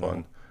try always to do fun.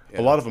 them. Yeah.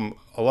 A lot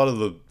of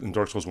the in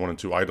Dark Souls 1 and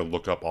 2, I had to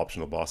look up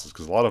optional bosses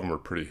because a lot of them are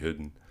pretty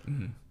hidden.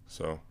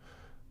 So,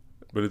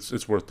 but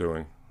it's worth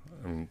doing.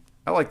 I mean,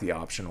 I like the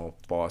optional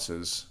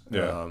bosses.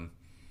 Yeah.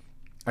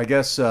 I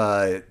guess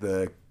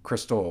the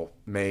Crystal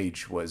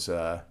Mage was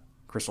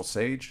Crystal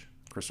Sage?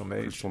 Crystal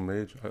Mage? Crystal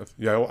Mage.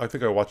 Yeah, I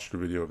think I watched a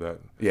video of that.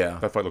 Yeah.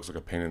 That fight looks like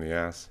a pain in the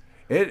ass.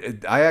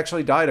 I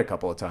actually died a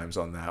couple of times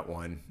on that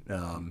one.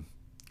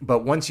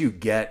 But once you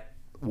get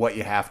what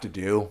you have to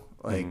do,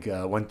 like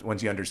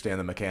once you understand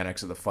the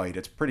mechanics of the fight,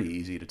 it's pretty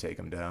easy to take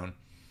them down.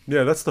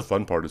 Yeah, that's the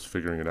fun part, is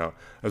figuring it out.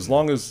 As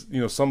long as,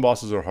 some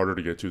bosses are harder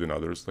to get to than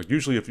others. Like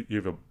usually if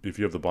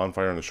you have the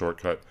bonfire and the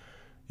shortcut,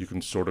 you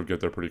can sort of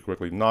get there pretty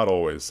quickly. Not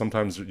always.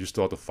 Sometimes you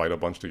still have to fight a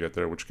bunch to get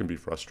there, which can be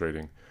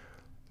frustrating.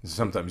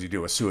 Sometimes you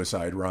do a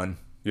suicide run.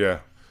 Yeah.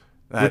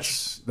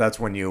 That's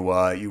when you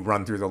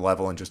run through the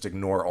level and just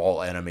ignore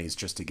all enemies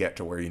just to get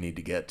to where you need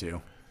to get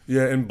to.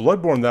 Yeah, in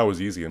Bloodborne that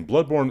was easy. In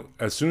Bloodborne,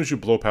 as soon as you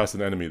blow past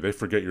an enemy, they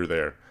forget you're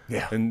there.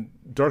 Yeah. In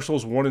Dark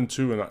Souls 1 and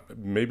 2 and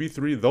maybe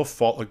 3,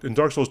 like in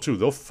Dark Souls 2,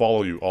 they'll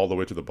follow you all the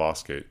way to the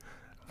boss gate.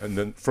 And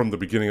then from the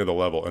beginning of the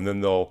level, and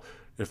then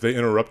if they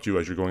interrupt you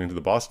as you're going into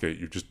the boss gate,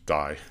 you just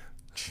die.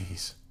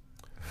 Jeez.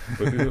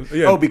 But,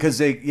 yeah. Oh, because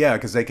they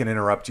can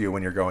interrupt you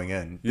when you're going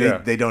in.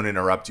 They don't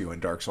interrupt you in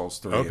Dark Souls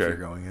 3 if you're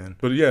going in.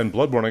 But yeah, in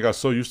Bloodborne, I got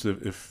so used to,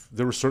 if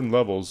there were certain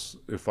levels,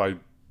 if I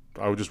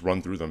would just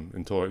run through them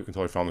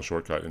until I found the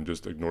shortcut and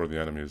just ignore the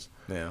enemies.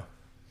 Yeah.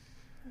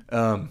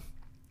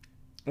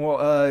 Well,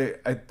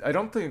 I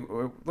don't think.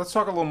 Let's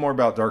talk a little more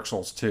about Dark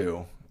Souls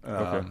 2.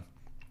 Okay.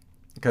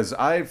 Because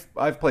I've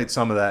played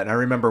some of that, and I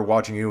remember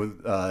watching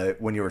you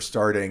when you were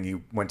starting.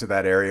 You went to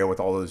that area with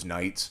all those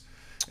knights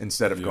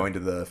instead of going to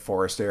the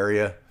forest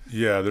area.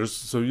 Yeah,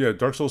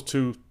 Dark Souls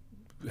 2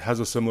 has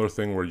a similar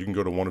thing where you can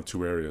go to one of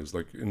two areas.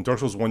 Like in Dark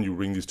Souls 1, you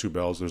ring these two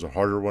bells. There's a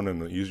harder one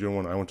and an easier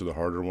one. I went to the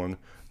harder one,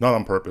 not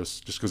on purpose,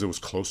 just because it was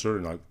closer,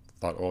 and I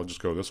thought, I'll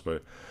just go this way.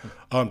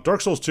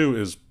 Dark Souls 2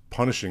 is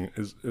punishing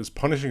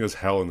as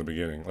hell in the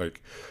beginning.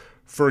 Like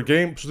for a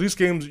game, so these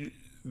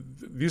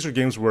are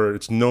games where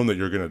it's known that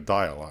you're going to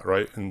die a lot,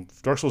 right? In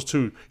Dark Souls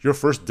 2, your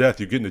first death,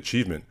 you get an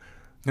achievement.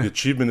 The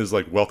achievement is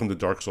like, welcome to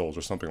Dark Souls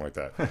or something like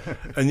that.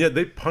 And yet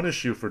they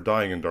punish you for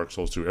dying in Dark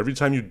Souls 2. Every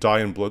time you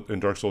die in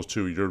Dark Souls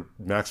 2, your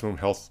maximum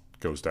health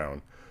goes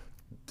down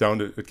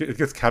to, it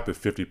gets capped at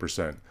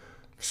 50%.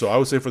 So I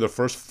would say for the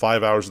first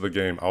 5 hours of the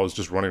game, I was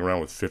just running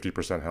around with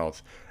 50%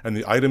 health. And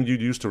the item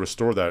you'd use to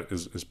restore that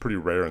is pretty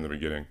rare in the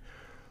beginning.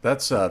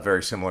 That's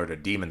very similar to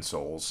Demon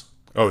Souls.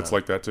 Oh, it's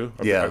like that too?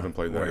 I haven't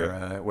played that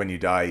where, yet. When you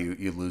die,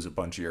 you lose a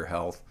bunch of your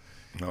health.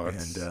 No,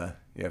 and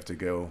you have to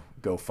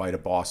go fight a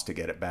boss to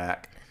get it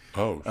back.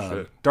 Oh,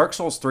 shit. Dark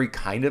Souls 3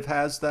 kind of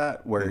has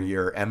that, where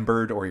you're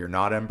embered or you're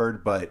not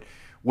embered, but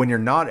when you're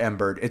not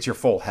embered, it's your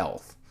full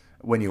health.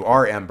 When you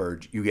are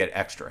embered, you get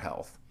extra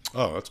health.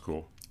 Oh, that's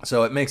cool.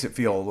 So it makes it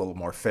feel a little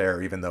more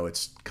fair, even though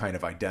it's kind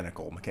of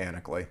identical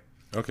mechanically.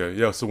 Okay,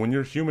 yeah, so when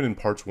you're human in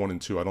parts 1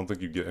 and 2, I don't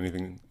think you get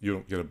anything, you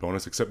don't get a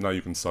bonus, except now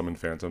you can summon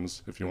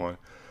phantoms if you want.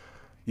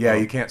 Yeah,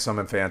 you can't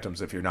summon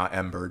phantoms if you're not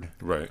embered.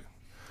 Right.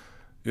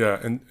 Yeah,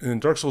 and in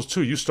Dark Souls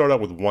 2, you start out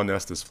with one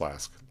Estus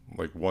flask,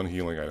 like one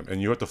healing item,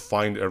 and you have to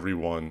find every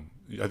one.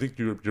 I think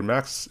your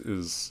max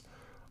is,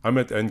 I'm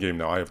at the end game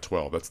now, I have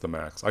 12, that's the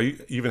max. I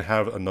even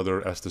have another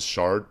Estus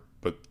shard,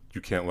 but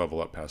you can't level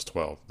up past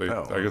 12.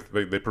 I guess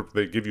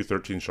they give you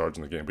 13 shards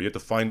in the game, but you have to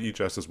find each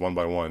Estus one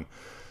by one.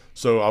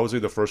 So I would say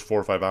the first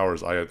 4 or 5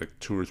 hours, I had like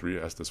 2 or 3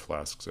 Estus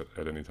flasks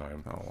at any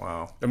time. Oh,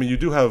 wow. I mean, you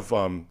do have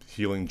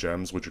healing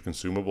gems, which are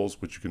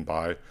consumables, which you can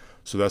buy,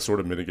 so that sort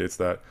of mitigates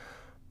that.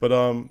 But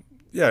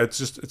yeah,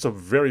 it's a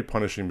very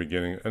punishing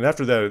beginning, and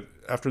after that,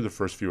 after the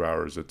first few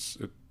hours,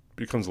 it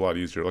becomes a lot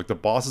easier. Like the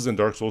bosses in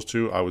Dark Souls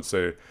 2, I would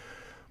say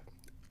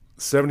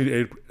 70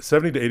 to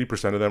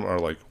 80% of them are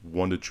like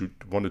one to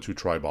two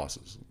try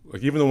bosses.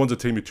 Like even the ones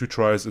that take me 2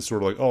 tries, it's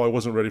sort of like, oh, I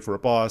wasn't ready for a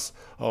boss.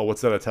 Oh, what's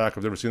that attack?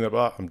 I've never seen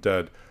that. I'm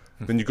dead.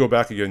 Then you go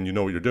back again, you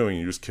know what you're doing,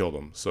 and you just kill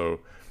them. So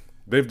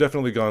they've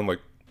definitely gone like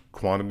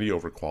quantity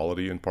over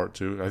quality in part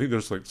 2. I think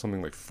there's like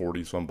something like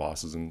 40 some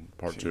bosses in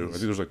part 2. I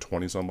think there's like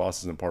 20 some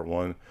bosses in part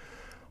 1.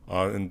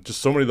 And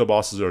just so many of the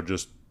bosses are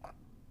just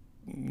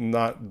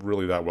not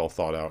really that well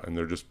thought out, and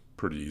they're just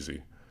pretty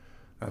easy.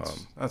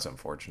 That's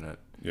unfortunate.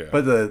 Yeah.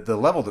 But the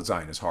level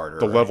design is harder.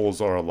 The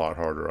levels are a lot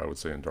harder, I would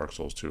say, in Dark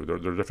Souls 2. They're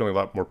definitely a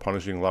lot more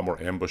punishing, a lot more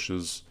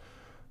ambushes,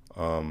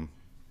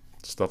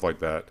 stuff like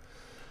that.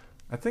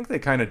 I think they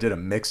kind of did a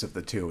mix of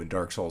the two in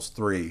Dark Souls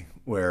 3,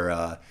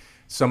 where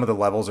some of the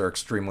levels are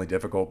extremely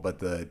difficult, but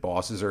the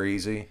bosses are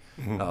easy,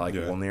 like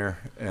Wolnir.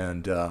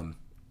 And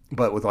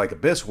but with like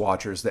Abyss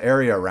Watchers, the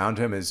area around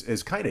him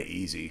is kind of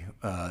easy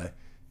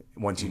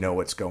once you know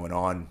what's going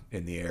on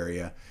in the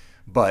area.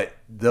 But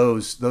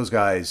those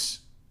guys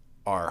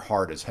are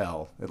hard as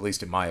hell. At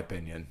least in my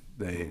opinion,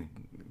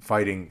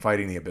 fighting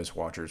the Abyss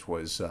Watchers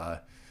was.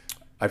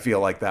 I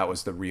feel like that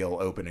was the real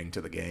opening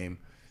to the game.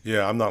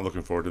 Yeah, I'm not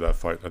looking forward to that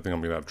fight. I think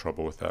I'm gonna have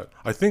trouble with that.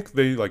 I think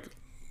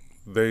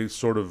they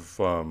sort of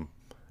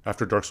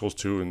after Dark Souls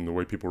 2 and the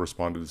way people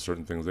responded to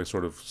certain things, they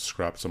sort of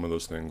scrapped some of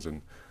those things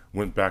and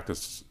went back to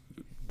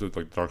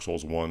like Dark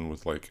Souls 1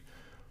 with like.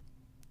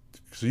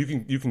 So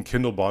you can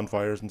kindle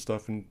bonfires and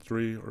stuff in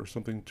 3 or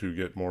something to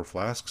get more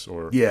flasks,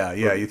 or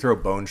you throw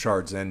bone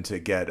shards in to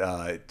get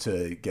like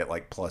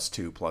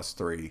 +2,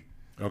 +3.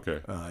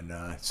 Okay.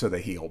 And so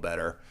they heal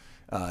better,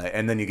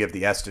 and then you give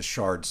the Estus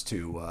shards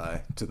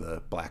to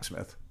the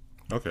blacksmith.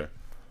 Okay.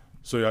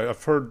 So yeah,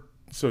 I've heard.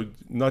 So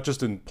not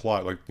just in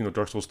plot, like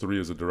Dark Souls 3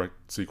 is a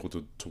direct sequel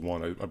to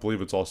 1. I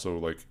believe it's also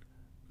like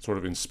sort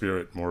of in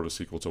spirit more of a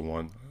sequel to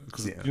 1,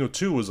 because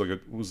 2 was like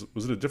was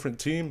it a different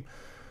team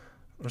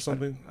or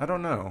something? I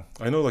don't know.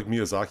 I know like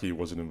Miyazaki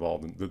wasn't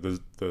involved in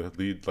the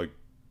lead like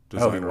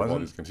designer of all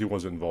these games. He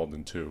wasn't involved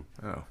in 2.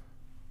 Oh.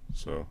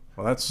 So.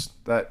 Well,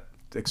 that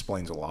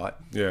explains a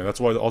lot. Yeah,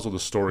 that's why also the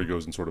story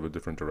goes in sort of a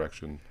different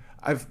direction.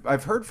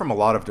 I've heard from a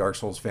lot of Dark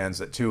Souls fans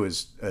that 2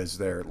 is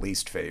their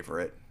least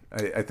favorite.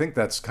 I think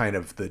that's kind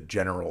of the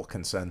general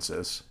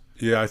consensus.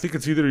 Yeah, I think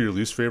it's either your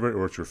least favorite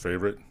or it's your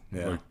favorite.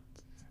 Yeah. Like,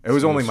 it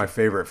was only my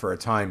favorite for a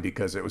time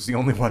because it was the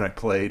only one I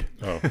played.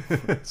 Oh.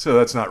 So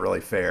that's not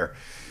really fair.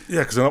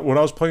 Yeah, because when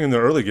I was playing in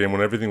the early game,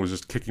 when everything was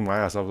just kicking my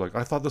ass, I was like,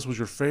 I thought this was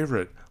your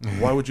favorite.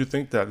 Why would you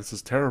think that? This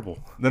is terrible.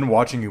 Then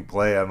watching you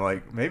play, I'm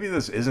like, maybe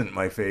this isn't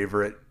my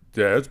favorite.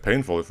 Yeah, it's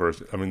painful at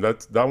first. I mean,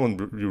 that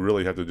one, you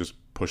really have to just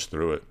push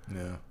through it.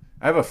 Yeah.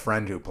 I have a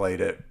friend who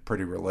played it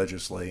pretty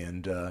religiously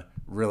and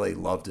really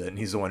loved it. And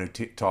he's the one who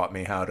taught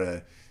me how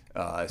to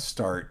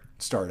start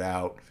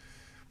out.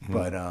 Mm-hmm.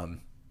 But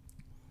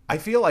I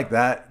feel like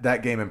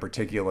that game in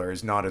particular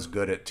is not as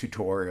good at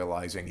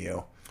tutorializing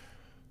you.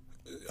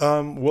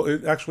 Well,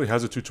 it actually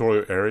has a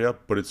tutorial area,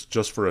 but it's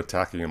just for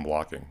attacking and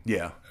blocking.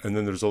 Yeah. And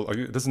then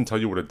it doesn't tell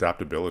you what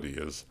adaptability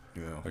is.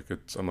 Yeah. Like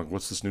I'm like,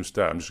 what's this new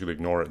stat? I'm just gonna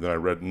ignore it. And then I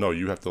read, no,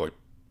 you have to like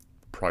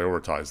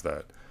prioritize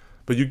that.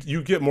 But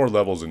you get more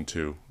levels in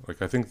 2.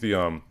 Like I think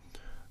the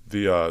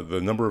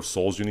number of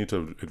souls you need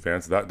to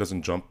advance, that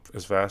doesn't jump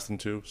as fast in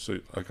 2. So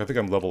like I think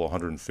I'm level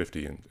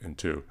 150 in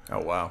 2. Oh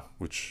wow.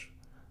 Which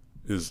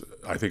is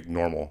I think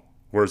normal.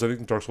 Whereas I think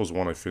in Dark Souls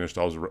 1 I finished,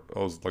 I was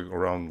like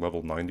around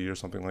level 90 or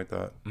something like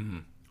that. Mm-hmm.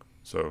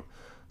 So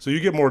you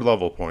get more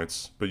level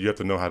points, but you have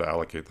to know how to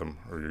allocate them,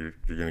 or you're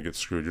going to get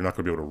screwed. You're not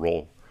going to be able to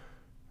roll.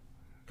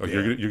 Like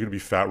you're going to be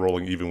fat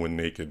rolling even when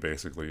naked,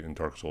 basically, in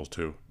Dark Souls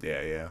 2.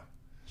 Yeah.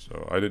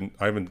 So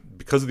I haven't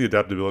because of the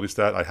adaptability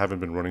stat, I haven't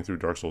been running through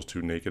Dark Souls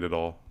 2 naked at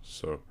all.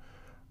 So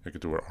I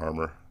get to wear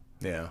armor.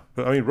 Yeah.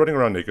 But I mean, running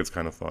around naked is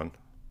kind of fun.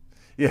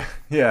 Yeah,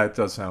 it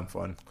does sound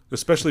fun.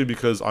 Especially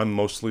because I'm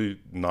mostly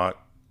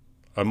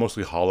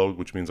hollowed,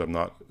 which means I'm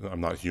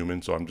not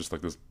human, so I'm just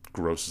like this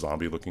gross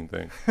zombie looking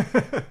thing.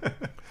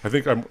 I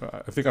think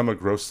I'm a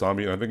gross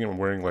zombie, and I think I'm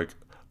wearing like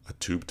a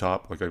tube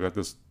top. Like I've got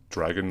this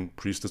dragon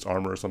priestess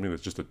armor or something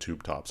that's just a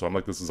tube top. So I'm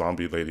like this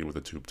zombie lady with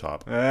a tube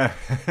top.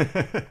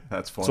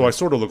 That's fun. So I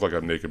sort of look like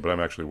I'm naked, but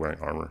I'm actually wearing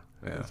armor.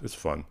 Yeah. It's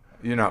fun.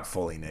 You're not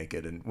fully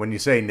naked, and when you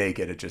say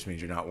naked, it just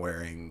means you're not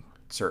wearing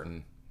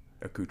certain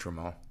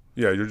accoutrements.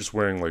 Yeah, you're just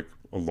wearing like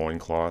a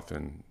loincloth,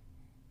 and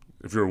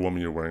if you're a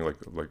woman, you're wearing like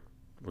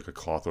a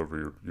cloth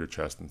over your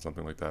chest and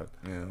something like that.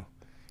 Yeah.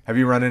 Have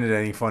you run into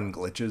any fun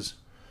glitches?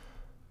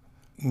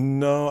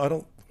 No, I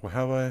don't.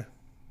 Have I?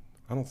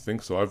 I don't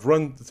think so. I've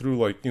run through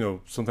like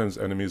sometimes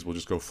enemies will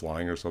just go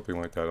flying or something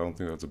like that. I don't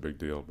think that's a big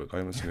deal, but I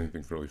haven't seen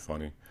anything really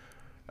funny.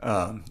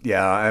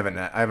 Yeah, I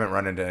haven't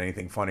run into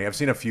anything funny. I've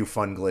seen a few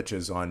fun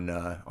glitches on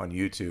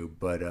YouTube,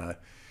 but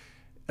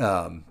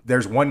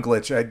there's one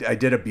glitch. I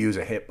did abuse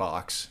a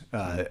hitbox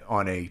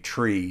on a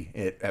tree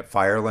at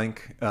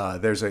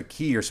Firelink. There's a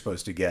key you're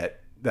supposed to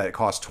get that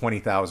costs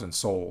 20,000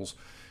 souls,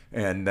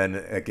 and then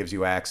it gives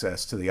you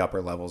access to the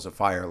upper levels of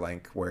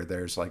Firelink where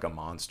there's like a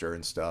monster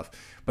and stuff.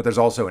 But there's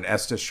also an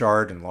Estus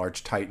shard and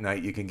large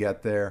Titanite you can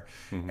get there.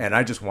 Mm-hmm. And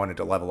I just wanted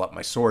to level up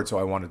my sword, so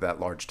I wanted that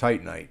large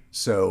Titanite.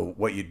 So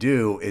what you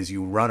do is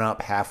you run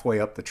up halfway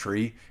up the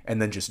tree and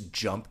then just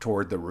jump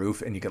toward the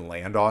roof, and you can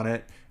land on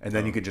it, and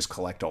then you can just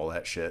collect all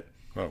that shit.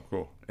 Oh,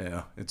 cool.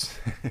 Yeah,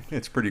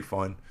 it's pretty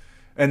fun.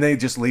 And they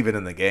just leave it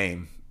in the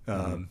game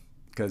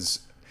because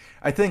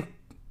I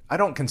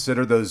don't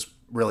consider those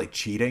really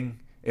cheating.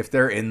 If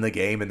they're in the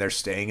game and they're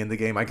staying in the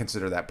game, I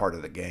consider that part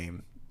of the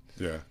game.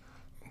 Yeah,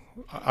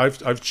 I've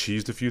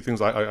cheesed a few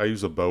things. I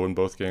use a bow in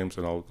both games,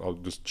 and I'll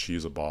just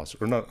cheese a boss,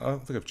 or not. I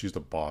don't think I've cheesed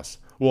a boss.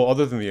 Well,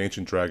 other than the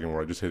ancient dragon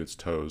where I just hit its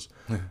toes.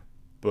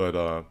 But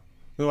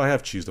no, I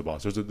have cheesed a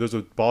boss. There's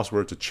a boss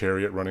where it's a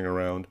chariot running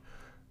around,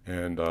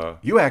 and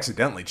you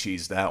accidentally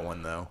cheesed that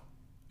one though.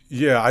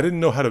 Yeah, I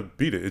didn't know how to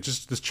beat it. It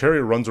just this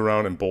chariot runs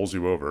around and bowls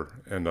you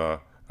over, and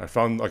I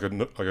found like a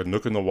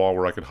nook in the wall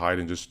where I could hide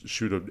and just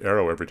shoot an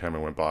arrow every time I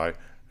went by,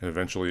 and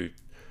eventually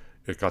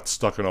it got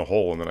stuck in a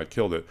hole, and then I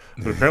killed it.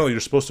 But apparently you're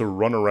supposed to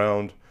run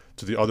around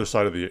to the other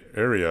side of the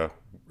area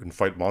and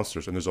fight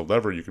monsters. And there's a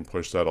lever you can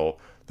push that'll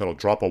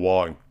drop a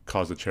wall and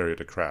cause the chariot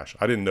to crash.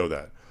 I didn't know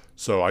that.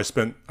 So I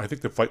think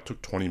the fight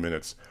took 20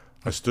 minutes.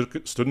 I stood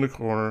in the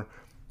corner.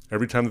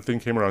 Every time the thing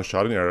came around,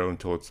 shot an arrow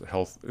until its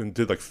health, and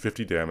did like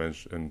 50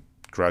 damage and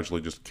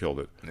gradually just killed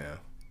it. Yeah.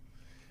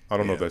 I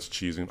don't know if that's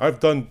cheesing. I've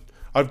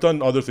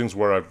done other things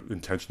where I've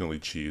intentionally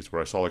cheesed,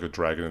 where I saw like a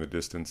dragon in the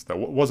distance that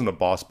wasn't a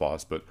boss,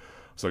 but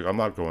it's like, I'm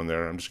not going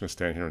there. I'm just going to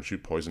stand here and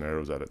shoot poison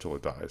arrows at it till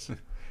it dies.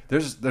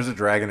 There's a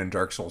dragon in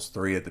Dark Souls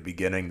 3 at the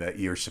beginning that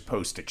you're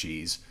supposed to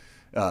cheese.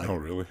 Oh,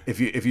 really? If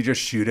you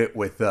just shoot it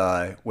with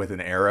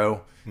an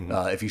arrow,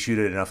 if you shoot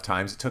it enough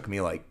times, it took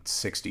me like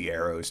 60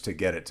 arrows to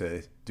get it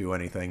to do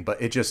anything,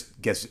 but it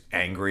just gets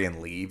angry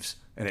and leaves,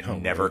 and it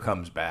never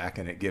comes back,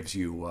 and it gives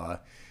you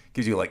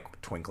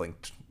like Twinkling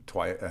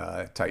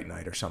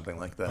Titanite or something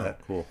like that.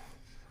 Oh, cool.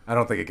 I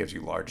don't think it gives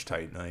you large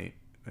Titanite.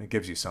 It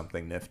gives you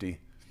something nifty.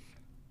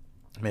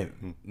 Maybe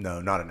no,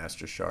 not an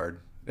Estus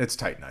shard. It's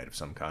Titanite of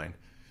some kind.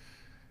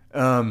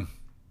 Do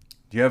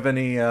you have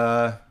any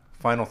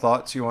final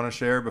thoughts you want to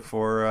share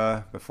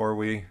before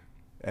we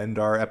end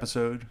our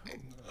episode?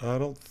 I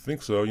don't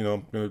think so. I'm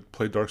going to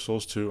play Dark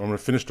Souls 2. I'm going to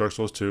finish Dark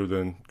Souls 2,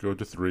 then go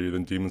to 3,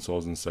 then Demon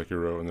Souls and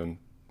Sekiro, and then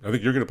I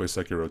think you're going to play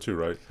Sekiro too,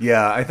 right?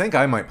 Yeah, I think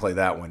I might play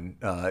that one.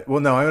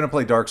 Well, no, I'm going to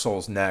play Dark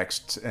Souls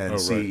next and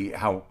see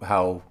how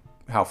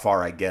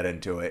far I get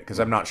into it, because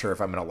I'm not sure if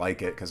I'm going to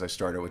like it, because I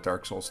started with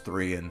Dark Souls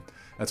 3, and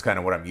that's kind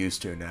of what I'm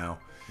used to now.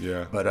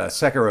 Yeah. But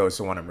Sekiro is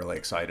the one I'm really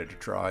excited to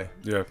try.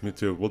 Yeah, me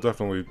too. I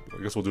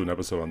guess we'll do an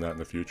episode on that in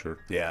the future.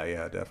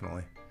 Yeah,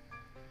 definitely.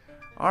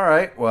 All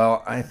right,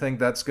 well, I think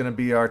that's going to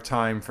be our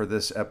time for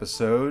this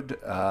episode.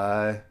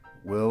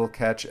 We'll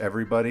catch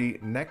everybody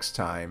next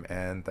time,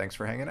 and thanks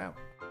for hanging out.